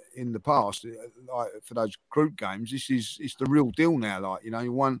in the past, like for those group games. It's the real deal now. Like,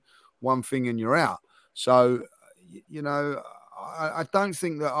 you one thing and you're out. So, I don't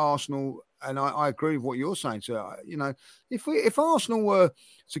think that Arsenal, and I agree with what you're saying. So, if Arsenal were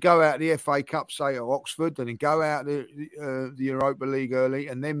to go out the FA Cup, say at Oxford, and then go out the Europa League early,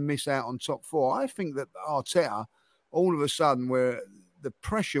 and then miss out on top four, I think that Arteta, all of a sudden, where the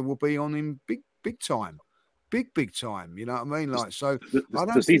pressure will be on him big time, big time. You know what I mean? Like, so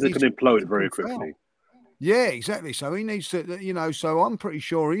the season can implode very quickly. Yeah, exactly. So he needs to, So I'm pretty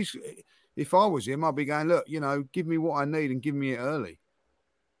sure if I was him, I'd be going, look, give me what I need and give me it early.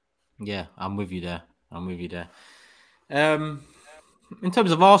 Yeah, I'm with you there. In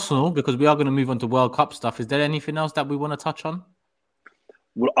terms of Arsenal, because we are going to move on to World Cup stuff, is there anything else that we want to touch on?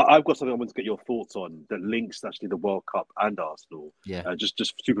 Well, I've got something I want to get your thoughts on that links actually the World Cup and Arsenal. Yeah.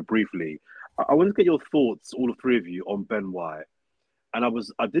 Just super briefly, I want to get your thoughts, all three of you, on Ben White. And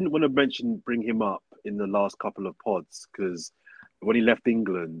I didn't want to bring him up in the last couple of pods because when he left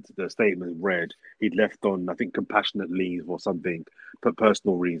England, the statement read he'd left on, I think, compassionate leave or something for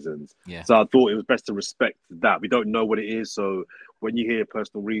personal reasons. Yeah. So I thought it was best to respect that. We don't know what it is. So when you hear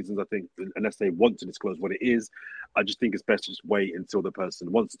personal reasons, I think, unless they want to disclose what it is, I just think it's best to just wait until the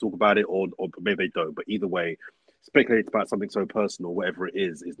person wants to talk about it or maybe they don't. But either way, speculate about something so personal, whatever it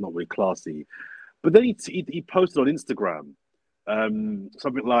is not really classy. But then he posted on Instagram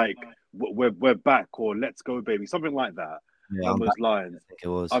something like, we're back, or let's go, baby, something like that. Yeah, on those lines. I think it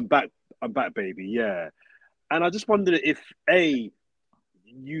was. I'm back, baby. Yeah. And I just wondered if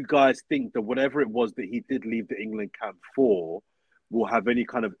you guys think that whatever it was that he did leave the England camp for will have any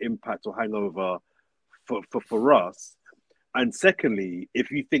kind of impact or hangover for us. And secondly, if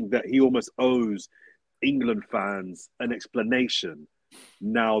you think that he almost owes England fans an explanation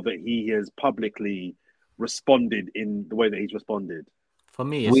now that he has publicly responded in the way that he's responded. For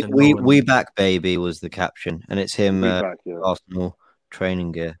me, it's we back, baby was the caption, and it's him Arsenal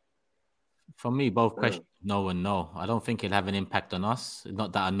training gear. For me, both questions, no and no. I don't think it'll have an impact on us.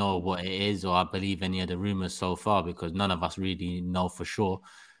 Not that I know what it is or I believe any of the rumors so far, because none of us really know for sure.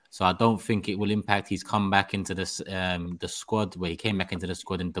 So I don't think it will impact his comeback into the squad, where he came back into the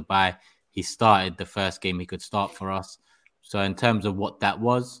squad in Dubai. he started the first game he could start for us. So in terms of what that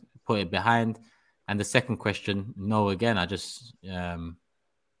was, put it behind. And the second question, no, again, I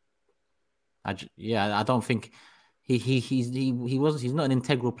don't think he's not an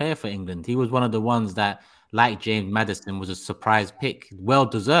integral player for England. He was one of the ones that, like James Maddison, was a surprise pick,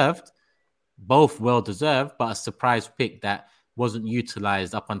 both well deserved, but a surprise pick that wasn't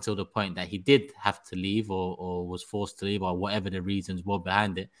utilized up until the point that he did have to leave or was forced to leave or whatever the reasons were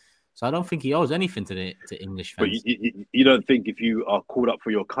behind it. So I don't think he owes anything to English fans. But you don't think if you are called up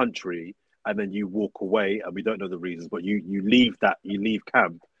for your country and then you walk away, and we don't know the reasons, but you leave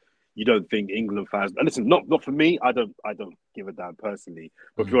camp, you don't think England fans? And listen, not for me. I don't give a damn personally.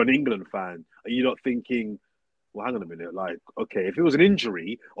 But if you're an England fan, are you not thinking, well, hang on a minute, like, okay, if it was an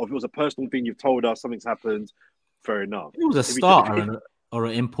injury or if it was a personal thing, you've told us something's happened, fair enough. If it was a starter or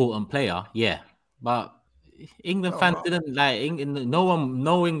an important player, yeah. But England fans didn't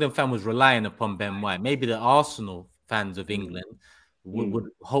no England fan was relying upon Ben White. Maybe the Arsenal fans of England would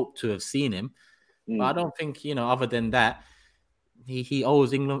hope to have seen him. But I don't think, other than that, he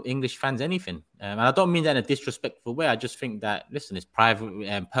owes English fans anything. And I don't mean that in a disrespectful way. I just think that, listen, it's private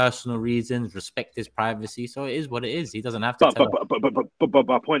and personal reasons, respect his privacy. So it is what it is. He doesn't have to But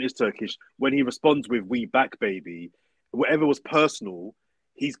my point is, Turkish, when he responds with "we back, baby," whatever was personal,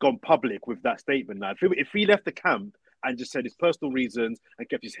 he's gone public with that statement now. If he left the camp and just said his personal reasons and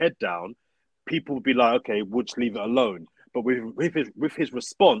kept his head down, people would be like, okay, we'll just leave it alone. But with his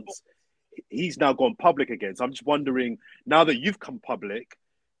response, he's now gone public again. So I'm just wondering, now that you've come public,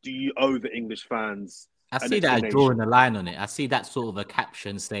 do you owe the English fans? I see that as drawing a line on it. I see that sort of a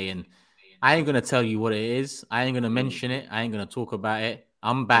caption saying, I ain't going to tell you what it is. I ain't going to mention it. I ain't going to talk about it.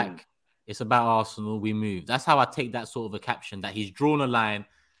 I'm back. It's about Arsenal. We moved. That's how I take that sort of a caption, that he's drawn a line.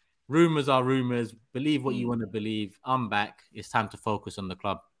 Rumours are rumours. Believe what you want to believe. I'm back. It's time to focus on the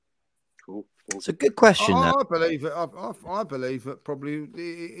club. Cool. It's a good question. I believe it. I believe that probably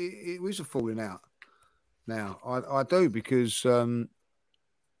it was a falling out. Now I do, because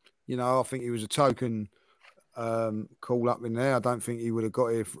I think he was a token call up in there. I don't think he would have got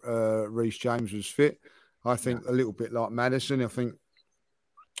it if Reece James was fit. I think a little bit like Maddison. I think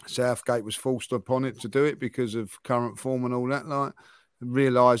Southgate was forced upon it to do it because of current form and all that. Like,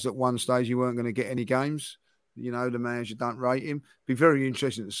 realised at one stage he weren't going to get any games. The manager don't rate him. Be very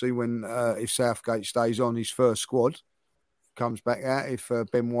interesting to see when if Southgate stays on his first squad, comes back out, if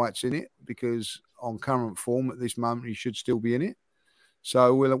Ben White's in it, because on current form at this moment he should still be in it.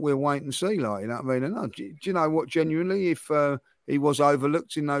 So we'll wait and see. Like, you know what I mean? Do you know what? Genuinely, if he was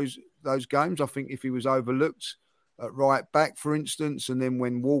overlooked in those games, I think if he was overlooked at right back, for instance, and then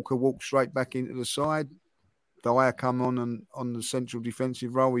when Walker walked straight back into the side, Dyer come on the central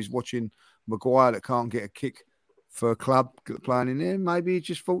defensive role, he's watching Maguire that can't get a kick for a club playing in there. Maybe he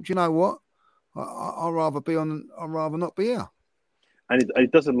just thought, you know what, I'd rather not be here. And he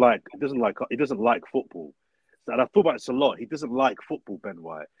doesn't like football. And I thought about this a lot. He doesn't like football, Ben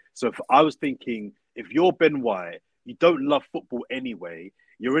White. So I was thinking, if you're Ben White, you don't love football anyway.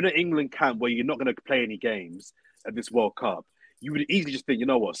 You're in an England camp where you're not going to play any games at this World Cup. You would easily just think, you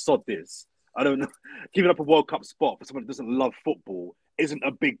know what, sod this. I don't know. Giving up a World Cup spot for someone that doesn't love football isn't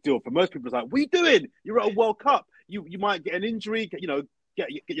a big deal. For most people, it's like, what are you doing? You're at a World Cup. You might get an injury, get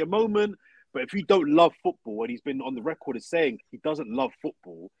your moment. But if you don't love football, and he's been on the record as saying he doesn't love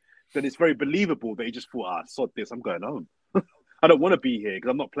football, then it's very believable that he just thought, sod this, I'm going home. I don't want to be here because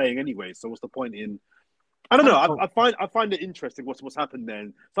I'm not playing anyway. So what's the point in? I don't know. I find it interesting what's happened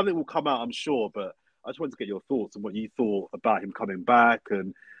then. Something will come out, I'm sure. But I just wanted to get your thoughts on what you thought about him coming back.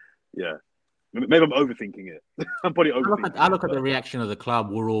 And yeah, maybe I'm overthinking it. I'm probably overthinking it. I look at the reaction of the club.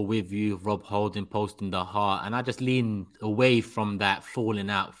 We're all with you. Rob Holding posting the heart. And I just lean away from that falling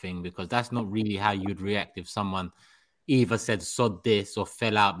out thing, because that's not really how you'd react if someone either said sod this or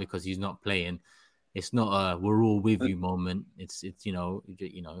fell out because he's not playing. It's not a we're all with you moment. It's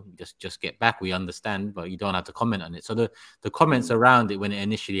just get back. We understand, but you don't have to comment on it. So the comments around it when it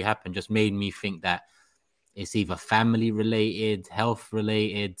initially happened just made me think that it's either family related, health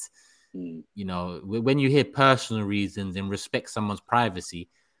related. When you hear personal reasons and respect someone's privacy,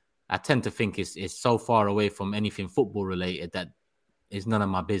 I tend to think it's so far away from anything football related that it's none of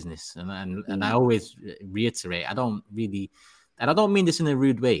my business. And I always reiterate, I don't really, and I don't mean this in a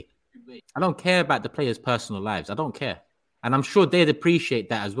rude way. I don't care about the players' personal lives. I don't care. And I'm sure they'd appreciate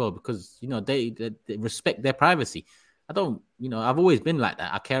that as well, because, they respect their privacy. I don't, I've always been like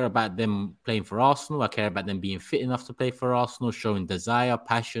that. I care about them playing for Arsenal. I care about them being fit enough to play for Arsenal, showing desire,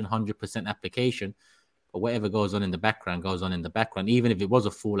 passion, 100% application. But whatever goes on in the background goes on in the background. Even if it was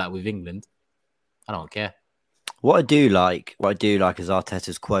a fallout with England, I don't care. What I do like is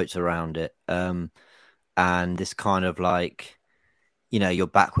Arteta's quotes around it, and this kind of like, you're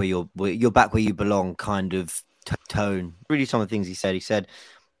back where you're back where you belong kind of tone. Really, some of the things he said. He said,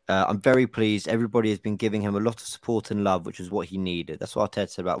 "I'm very pleased. Everybody has been giving him a lot of support and love, which is what he needed." That's what Arteta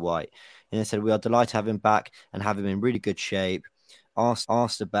said about White. And he said, "We are delighted to have him back and have him in really good shape."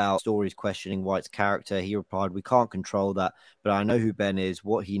 Asked about stories questioning White's character, he replied, "We can't control that, but I know who Ben is,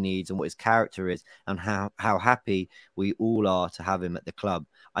 what he needs, and what his character is, and how happy we all are to have him at the club."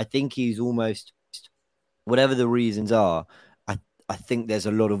 I think he's almost, whatever the reasons are, I think there's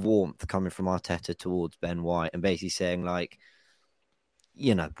a lot of warmth coming from Arteta towards Ben White, and basically saying like,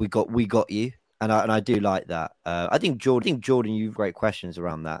 we got you. And I do like that. I think Jordan, you've great questions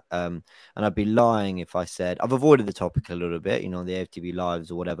around that. And I'd be lying if I said I've avoided the topic a little bit, the FTV lives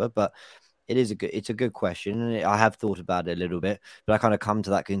or whatever. But it's a good question, and I have thought about it a little bit. But I kind of come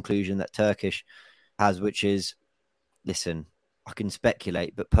to that conclusion that Turkish has, which is, listen, I can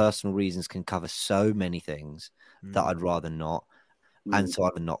speculate, but personal reasons can cover so many things that I'd rather not, and so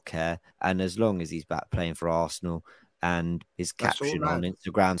I would not care. And as long as he's back playing for Arsenal, and his caption on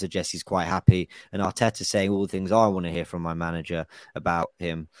Instagram suggests he's quite happy, and Arteta saying all the things I want to hear from my manager about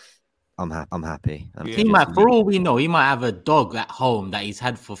him, I'm happy. He might, for all we know, he might have a dog at home that he's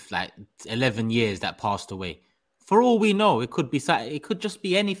had for like 11 years that passed away. For all we know, it could just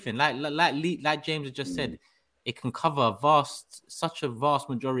be anything. Like James has just said, it can cover such a vast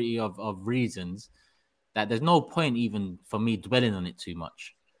majority of reasons that there's no point even for me dwelling on it too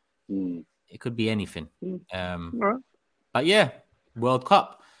much. It could be anything. But yeah, World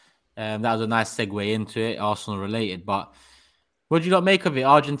Cup. That was a nice segue into it, Arsenal related. But what do you not make of it?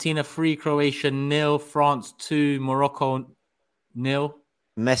 Argentina 3, Croatia 0, France 2, Morocco 0.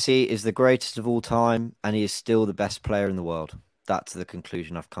 Messi is the greatest of all time, and he is still the best player in the world. That's the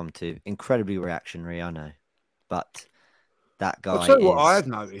conclusion I've come to. Incredibly reactionary, I know, but that guy. I'll tell you what I have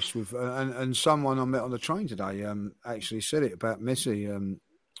noticed with, and someone I met on the train today actually said it about Messi.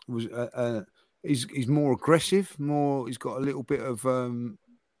 He's more aggressive, he's got a little bit of really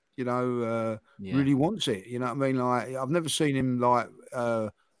wants it. You know what I mean? Like, I've never seen him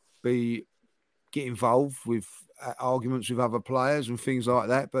get involved with arguments with other players and things like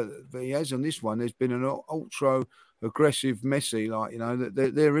that. But he has on this one. There's been an ultra aggressive Messi,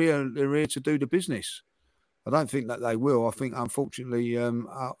 they're here to do the business. I don't think that they will. I think, unfortunately, him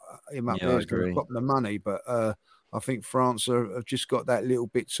up there is going to pop the money. But I think France have just got that little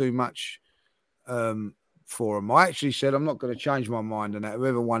bit too much for them. I actually said I'm not going to change my mind on that.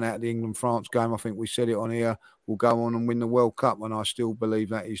 Whoever won out the England-France game, I think we said it on here, will go on and win the World Cup, and I still believe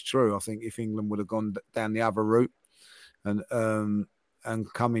that is true. I think if England would have gone down the other route and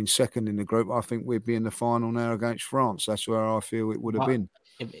come in second in the group, I think we'd be in the final now against France. That's where I feel it would have been.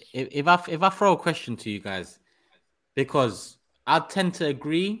 If I throw a question to you guys, because I tend to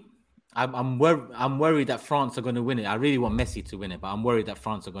agree. I'm worried that France are going to win it. I really want Messi to win it, but I'm worried that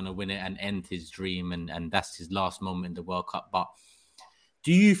France are going to win it and end his dream, and that's his last moment in the World Cup. But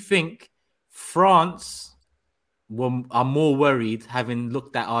do you think France are more worried having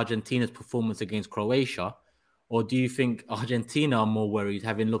looked at Argentina's performance against Croatia, or do you think Argentina are more worried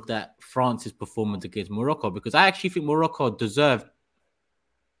having looked at France's performance against Morocco? Because I actually think Morocco deserved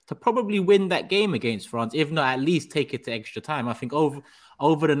to probably win that game against France, if not at least take it to extra time. I think over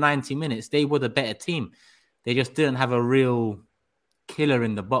the 90 minutes, they were the better team. They just didn't have a real killer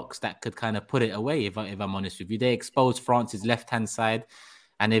in the box that could kind of put it away, if I'm honest with you. They exposed France's left-hand side.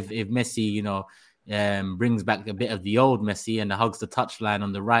 And if Messi, brings back a bit of the old Messi and hugs the touchline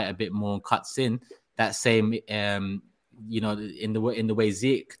on the right a bit more and cuts in, that same, in the way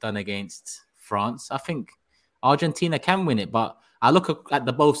Ziyech done against France, I think Argentina can win it. But I look at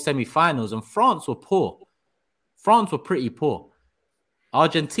the both semi-finals, and France were poor. France were pretty poor.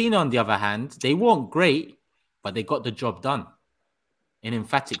 Argentina, on the other hand, they weren't great, but they got the job done in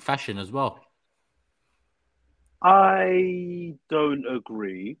emphatic fashion as well. I don't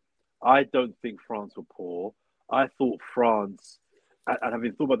agree. I don't think France were poor. I thought France, and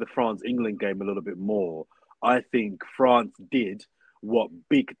having thought about the France-England game a little bit more, I think France did what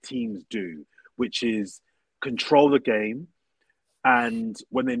big teams do, which is control the game, and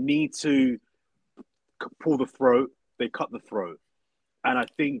when they need to pull the throat, they cut the throat. And I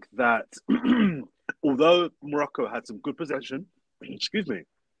think that although Morocco had some good possession, and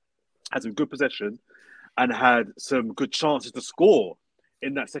had some good chances to score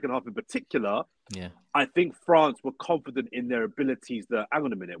in that second half in particular, I think France were confident in their abilities that, hang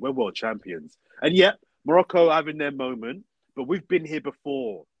on a minute, we're world champions. And yet, Morocco having their moment, but we've been here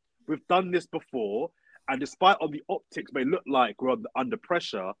before. We've done this before. And despite on the optics may look like we're under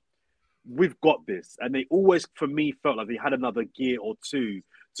pressure, we've got this. And they always, for me, felt like they had another gear or two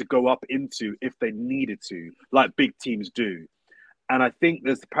to go up into if they needed to, like big teams do. And I think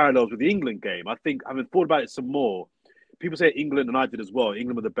there's parallels with the England game. I think, having thought about it some more, people say England, and I did as well,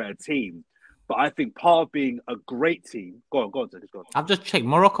 England were the better team. But I think part of being a great team... Go on, Dennis, go on. I've just checked.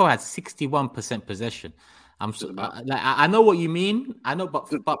 Morocco had 61% possession. I know what you mean. I know, but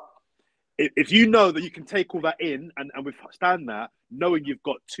if you know that you can take all that in and withstand that, knowing you've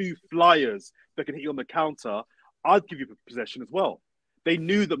got two flyers that can hit you on the counter, I'd give you possession as well. They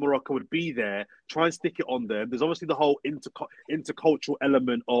knew that Morocco would be there, try and stick it on them. There's obviously the whole intercultural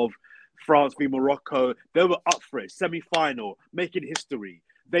element of France v Morocco. They were up for it, semi-final, making history.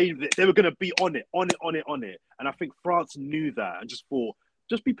 They were going to be on it. And I think France knew that and just thought,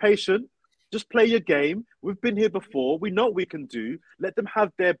 just be patient. Just play your game. We've been here before. We know what we can do. Let them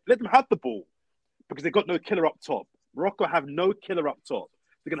have the ball, because they've got no killer up top. Morocco have no killer up top.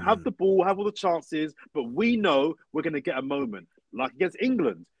 They're going to have the ball, have all the chances, but we know we're going to get a moment. Like against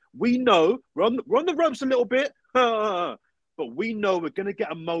England, we know we're on the ropes a little bit, but we know we're going to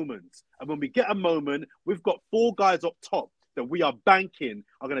get a moment. And when we get a moment, we've got four guys up top that we are banking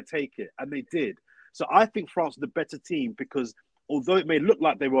are going to take it, and they did. So I think France are the better team because although it may look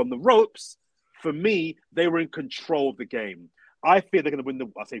like they were on the ropes, for me, they were in control of the game. I fear they're going to win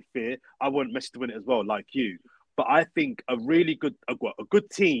I say fear. I want Messi to win it as well, like you. But I think a good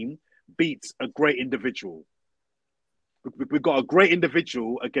team beats a great individual. We've got a great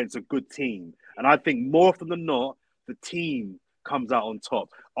individual against a good team. And I think more often than not, the team comes out on top.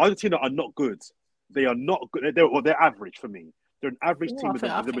 Argentina are not good. They are not good. They're average for me. They're an average team with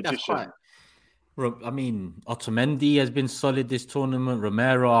a magician. I mean, Otamendi has been solid this tournament.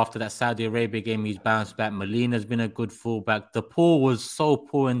 Romero, after that Saudi Arabia game, he's bounced back. Molina's been a good fullback. The Paul was so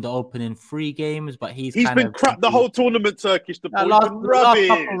poor in the opening 3 games, but he's been crap the whole tournament, Turkish. The last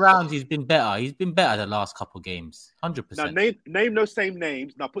couple rounds, he's been better. He's been better the last couple games, 100%. Now, name those same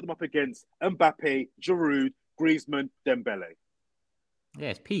names. Now, put them up against Mbappe, Giroud, Griezmann, Dembele. Yeah,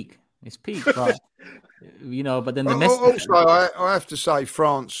 it's peak. But, but then the Also, I have to say,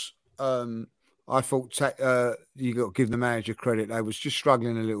 France... I thought you got to give the manager credit. They was just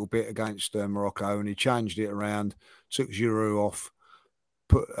struggling a little bit against Morocco, and he changed it around, took Giroud off,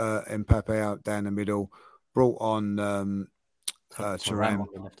 put Mbappe out down the middle, brought on Thuram.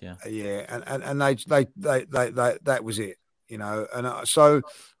 And they that was it, And so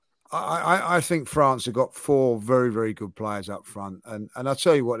I think France have got 4 very, very good players up front, and I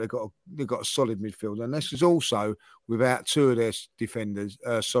tell you what, they've got a solid midfield, and this is also without 2 of their defenders. 2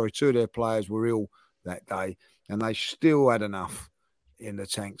 of their players were ill that day, and they still had enough in the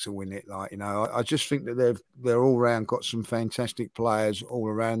tank to win it. I just think that they're all round got some fantastic players all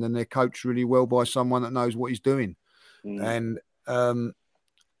around, and they're coached really well by someone that knows what he's doing. And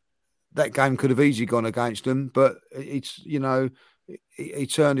that game could have easily gone against them, but it's he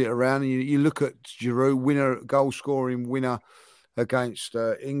turned it around. And you look at Giroud, goal-scoring winner against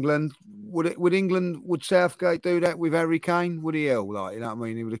England. Would Southgate do that with Harry Kane? Would he He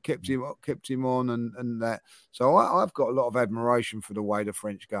would have kept him on and that. So I've got a lot of admiration for the way the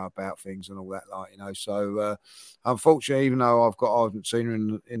French go about things and all that. So unfortunately, even though I've got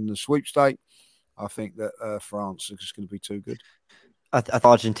Argentina in the sweepstake, I think that France is just going to be too good. If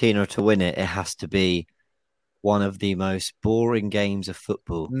Argentina to win it, it has to be one of the most boring games of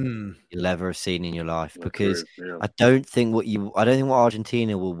football you'll ever have seen in your life, because I don't think what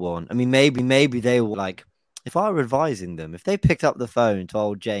Argentina will want. I mean, maybe they will, if I were advising them, if they picked up the phone to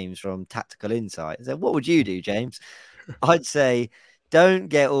old James from Tactical Insight and said, "What would you do, James?" I'd say, don't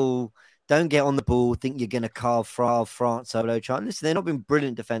get on the ball, think you're going to carve France solo chance. Listen, they've not been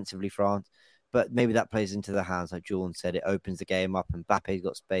brilliant defensively, France. But maybe that plays into the hands, like Jordan said. It opens the game up, and Mbappe's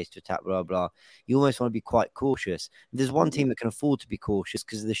got space to attack, blah, blah. You almost want to be quite cautious. There's one team that can afford to be cautious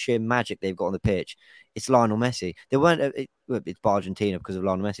because of the sheer magic they've got on the pitch. It's Lionel Messi. It's Argentina because of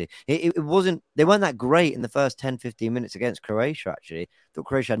Lionel Messi. They weren't that great in the first 10, 15 minutes against Croatia, actually. I thought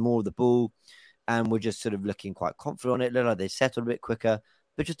Croatia had more of the ball and were just sort of looking quite confident on it. Looked like they settled a bit quicker.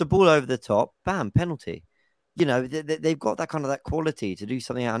 But just a ball over the top, bam, penalty. They've got that quality to do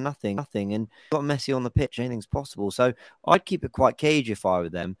something out of nothing, and got Messi on the pitch, anything's possible. So I'd keep it quite cagey if I were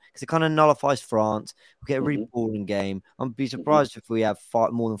them, because it kind of nullifies France. We get a really boring game. I'd be surprised if we have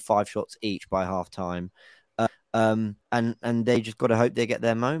more than 5 shots each by half time. And they just got to hope they get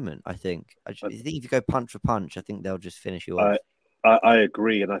their moment. I think if you go punch for punch, I think they'll just finish you off. I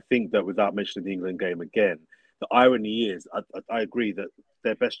agree, and I think that without mentioning the England game again, the irony is, I agree that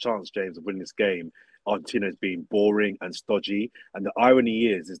their best chance, James, of winning this game, Argentina is being boring and stodgy. And the irony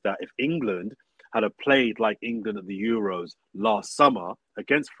is that if England had played like England at the Euros last summer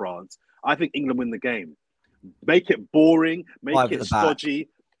against France, I think England win the game. Make it boring, make it stodgy.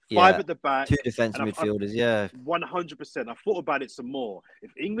 5 at the back. 2 defensive midfielders, 100%. I thought about it some more.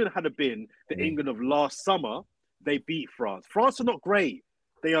 If England had been the England of last summer, they beat France. France are not great.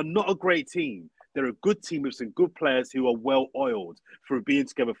 They are not a great team. They're a good team with some good players who are well-oiled for being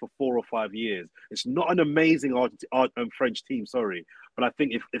together for 4 or 5 years. It's not an amazing French team, sorry. But I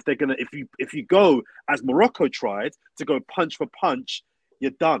think if you go as Morocco tried to go punch for punch,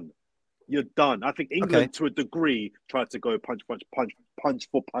 you're done. You're done. I think England, to a degree, tried to go punch for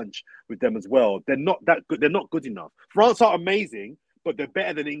punch with them as well. They're not that good. They're not good enough. France are amazing, but they're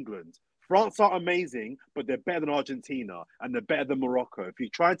better than England. France are amazing, but they're better than Argentina, and they're better than Morocco. If you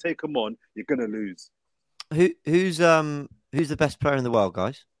try and take them on, you're going to lose. Who's the best player in the world,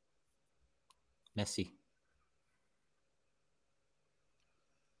 guys? Messi.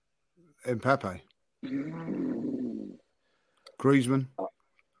 Mbappe. Griezmann.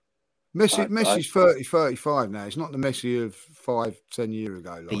 Messi's 30, 35 now. It's not the Messi of 5-10 years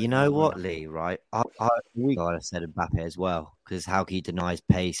ago. But you know what, Lee, right? I said Mbappe as well, because how he denies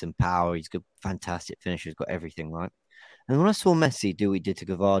pace and power. He's got fantastic finisher. He's got everything, right? And when I saw Messi do what he did to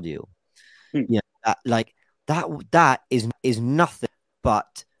Gvardiol, that is nothing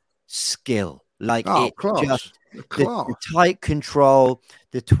but skill. Class. The tight control,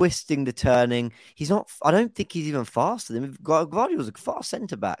 the twisting, the turning. I don't think he's even faster than Gvardiol's a fast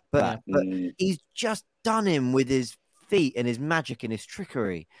centre back, but he's just done him with his feet and his magic and his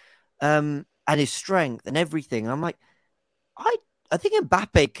trickery, and his strength and everything. And I'm like, I think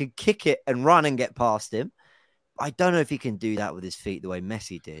Mbappe could kick it and run and get past him. I don't know if he can do that with his feet the way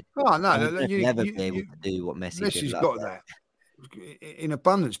Messi did. Oh no, he'll never be able to do what Messi did. Messi's got that in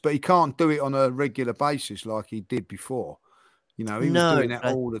abundance, but he can't do it on a regular basis like he did before. He was doing that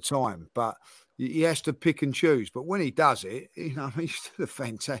all the time, but he has to pick and choose. But when he does it, he's still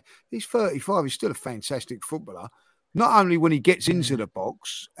he's 35. He's still a fantastic footballer. Not only when he gets into the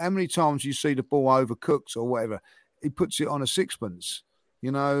box, how many times you see the ball overcooked or whatever, he puts it on a sixpence.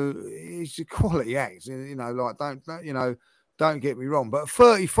 He's a quality act. Don't get me wrong. But at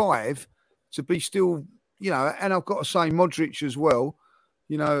 35, to be still, and I've got to say Mudryk as well,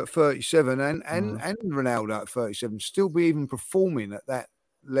 at 37 and Ronaldo at 37, still be even performing at that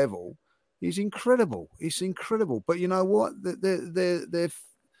level is incredible. It's incredible. But you know what?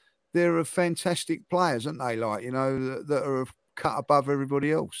 They're fantastic players, aren't they? That are cut above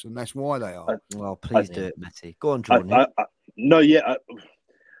everybody else, and that's why they are. Well, please do it, Messi. Go on, Jordan.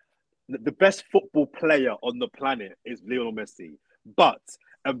 The best football player on the planet is Lionel Messi, but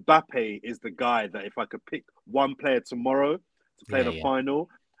Mbappe is the guy that if I could pick one player tomorrow to play the final,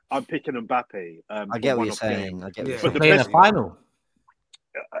 I'm picking Mbappe. I get what you're saying. I get what you're saying. Playing the final?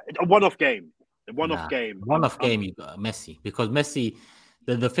 A one-off game. One-off game, you got Messi. Because Messi,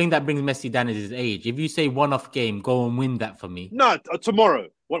 the thing that brings Messi down is his age. If you say one-off game, go and win that for me. No, tomorrow.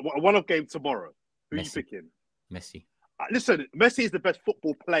 One-off game tomorrow. Who are you picking? Messi. Listen, Messi is the best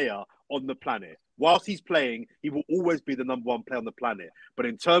football player on the planet. Whilst he's playing, he will always be the number one player on the planet. But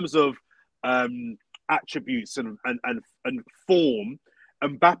in terms of attributes and form,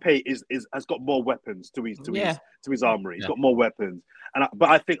 Mbappe has got more weapons to his armory. He's got more weapons, but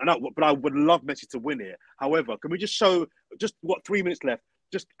I would love Messi to win it. However, can we just show 3 minutes left?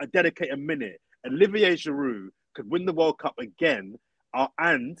 Just dedicate a minute. Olivier Giroud could win the World Cup again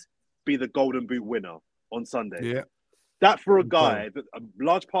and be the Golden Boot winner on Sunday. Yeah. That for a guy that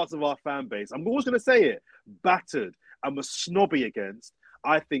large parts of our fan base, I'm always going to say it, battered and was snobby against.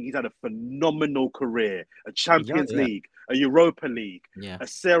 I think he's had a phenomenal career. A Champions League, a Europa League, a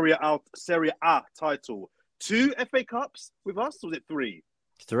Serie A title, 2 FA Cups with us. Or was it 3?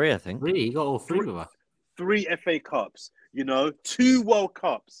 3, I think. 3. He got all 3 with us. 3 FA Cups. 2 World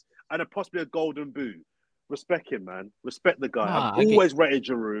Cups and possibly a Golden Boot. Respect him, man. Respect the guy. I've always rated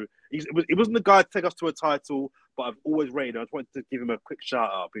Giroud. He wasn't the guy to take us to a title, but I've always rated him. I just wanted to give him a quick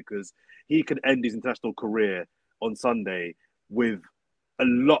shout out because he could end his international career on Sunday with a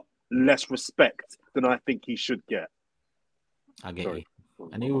lot less respect than I think he should get. I get you.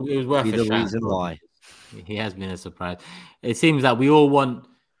 And it was worth a shout. The reason why. He has been a surprise. It seems that we all want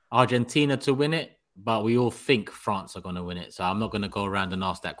Argentina to win it, but we all think France are going to win it. So I'm not going to go around and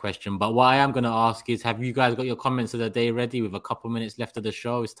ask that question. But what I am going to ask is, have you guys got your comments of the day ready with a couple minutes left of the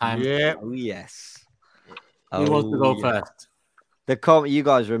show? It's time. Yeah. Oh, yes. Who wants to go first? You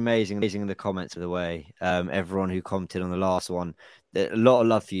guys are amazing in the comments of the way. Everyone who commented on the last one, a lot of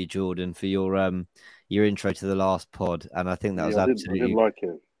love for you, Jordan, for your intro to the last pod, and I think that was absolutely. I didn't like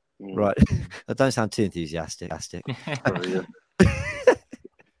it. Right. I don't sound too enthusiastic. Sorry,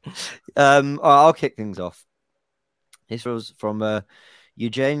 I'll kick things off. This was from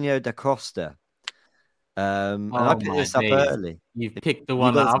Eugenio da Costa. And I Oh picked my this up days. early. You've picked the You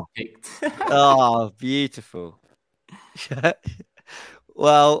one that got I've picked. Oh, beautiful.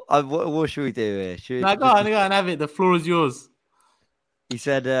 Well, what should we do here? Now go on, have it. The floor is yours. He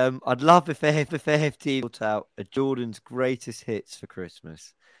said, I'd love if AFT brought out a Jordan's greatest hits for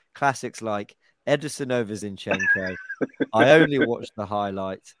Christmas. Classics like Edison over Zinchenko, I Only Watched the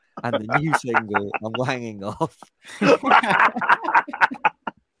Highlights, and the new single, I'm Wanging Off.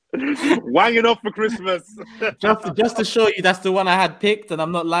 Wanging off for Christmas. just to show you that's the one I had picked and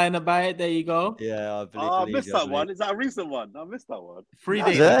I'm not lying about it. There you go. Yeah, I believe. I missed that one. Is that a recent one? I missed that one. 3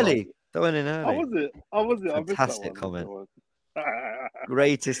 days early. ago. That went in early. How was it? How was it? Fantastic I missed that one. comment.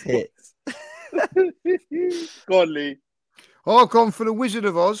 Greatest hits. Go on, Lee. I've gone for the Wizard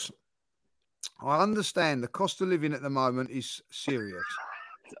of Oz. I understand the cost of living at the moment is serious,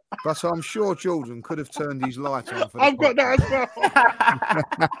 but I'm sure Jordan could have turned his light on. I've got that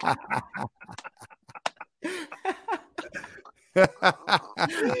as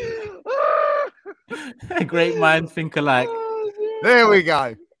well. Great minds think alike. There we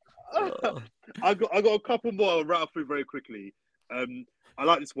go. I got a couple more. I'll rattle through very quickly. I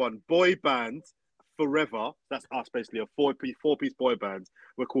like this one. Boy band Forever. That's us, basically a four-piece boy band.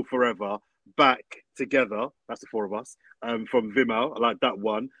 We're called Forever. Back Together. That's the four of us. From Vimeo. I like that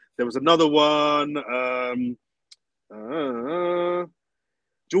one. There was another one.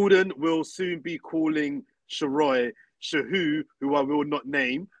 Jordan will soon be calling Sharoy Shahu, who I will not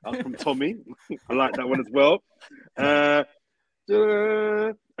name. That's from Tommy. I like that one as well. As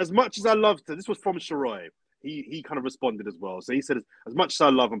much as I loved it, this was from Sharoy. He kind of responded as well. So he said, as much as I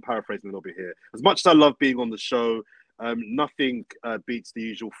love, I'm paraphrasing a little bit here. As much as I love being on the show, nothing beats the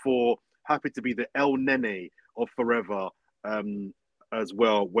usual four. Happy to be the El Nene of Forever as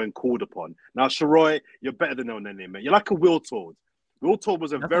well when called upon. Now, Sharoy, you're better than El Nene, man. You're like a Wiltord. Wiltord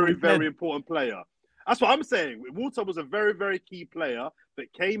was a very, very important player. That's what I'm saying. Wiltord was a very, very key player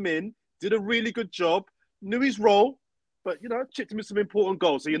that came in, did a really good job, knew his role, but, chipped him with some important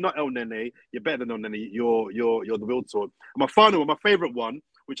goals. So you're not El Nene. You're better than El Nene. You're the Wiltord. And my final one, my favourite one,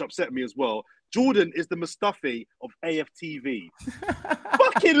 which upset me as well, Jordan is the Mustafi of AFTV.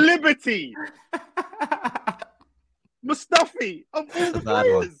 Fucking Liberty! Mustafi of all the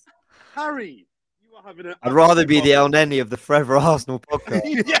players. Harry, you are having an... I'd rather be the El Nene of the Forever Arsenal podcast.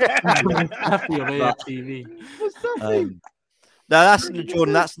 Yeah! Mustafi of AFTV. Mustafi. No, that's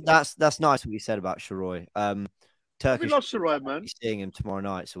Jordan. That's nice what you said about Sharoy. Turkish. We love Sharoy, man. Seeing him tomorrow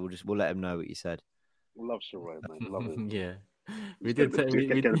night, so we'll let him know what you said. We love Sharoy, man. Love it. Yeah, we did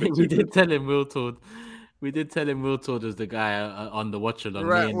tell him Wiltord. We did tell him Wiltord was the guy on the watch along.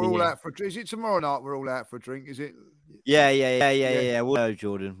 We're all out for a drink. Is it tomorrow night? We're all out for a drink. Is it? Yeah. We'll know,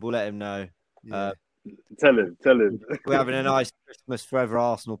 Jordan. We'll let him know. Yeah. Tell him. We're having a nice Christmas Forever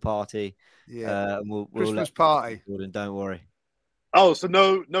Arsenal party. Yeah. We'll Christmas party. Jordan, don't worry. Oh, so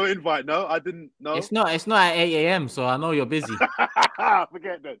no invite? No, I didn't know. It's not at 8 a.m. So I know you're busy.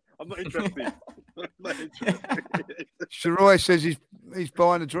 Forget that. I'm not interested. Sharoy says he's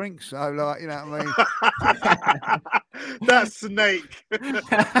buying a drink, so like you know what I mean. That snake.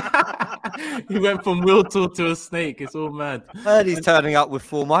 He went from Wiltord to a snake. It's all mad. I heard he's turning up with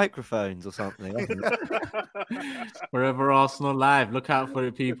 4 microphones or something. Forever Arsenal Live. Look out for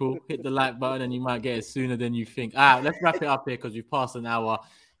it, people. Hit the like button and you might get it sooner than you think. All right, let's wrap it up here because we've passed an hour.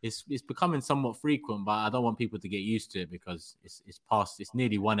 It's becoming somewhat frequent, but I don't want people to get used to it because it's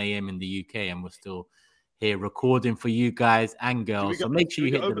nearly 1 a.m. in the UK and we're still here recording for you guys and girls. So make sure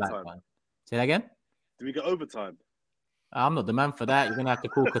you hit the like button. Say that again? Do we get overtime? I'm not the man for that. You're gonna have to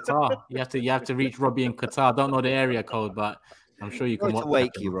call Qatar. You have to reach Robbie in Qatar. I don't know the area code, but I'm sure you can. To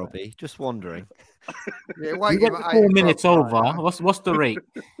wake you, Robbie. Just wondering. Yeah, you get 4 minutes over. What's the rate?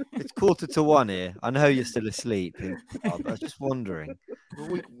 It's 1:45 here. I know you're still asleep. I was just wondering.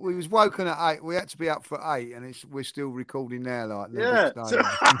 We was woken at 8. We had to be up for 8, and we're still recording now. Like yeah.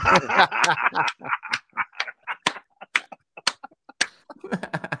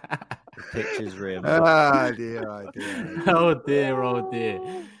 Pictures real. Oh dear.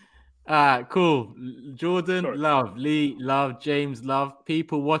 Cool. Jordan, love. Lee, love. James, love.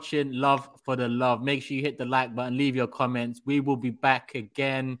 People watching, love for the love. Make sure you hit the like button, leave your comments. We will be back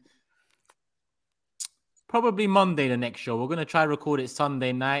again probably Monday, the next show. We're going to try record it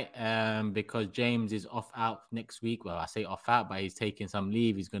Sunday night because James is out next week. Well, I say out, but he's taking some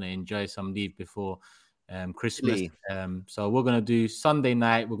leave. He's going to enjoy some leave before Christmas. So we're going to do Sunday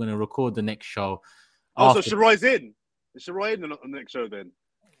night. We're going to record the next show. Oh, so Sharoy's in. Is Sharoy in on the next show then?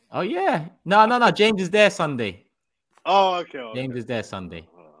 Oh, yeah. No. James is there Sunday. Oh, okay. James is there Sunday.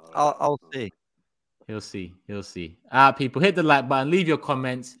 I'll see. He'll see. People, hit the like button, leave your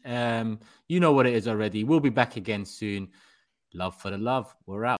comments. You know what it is already. We'll be back again soon. Love for the love.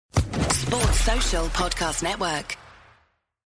 We're out. Sports Social Podcast Network.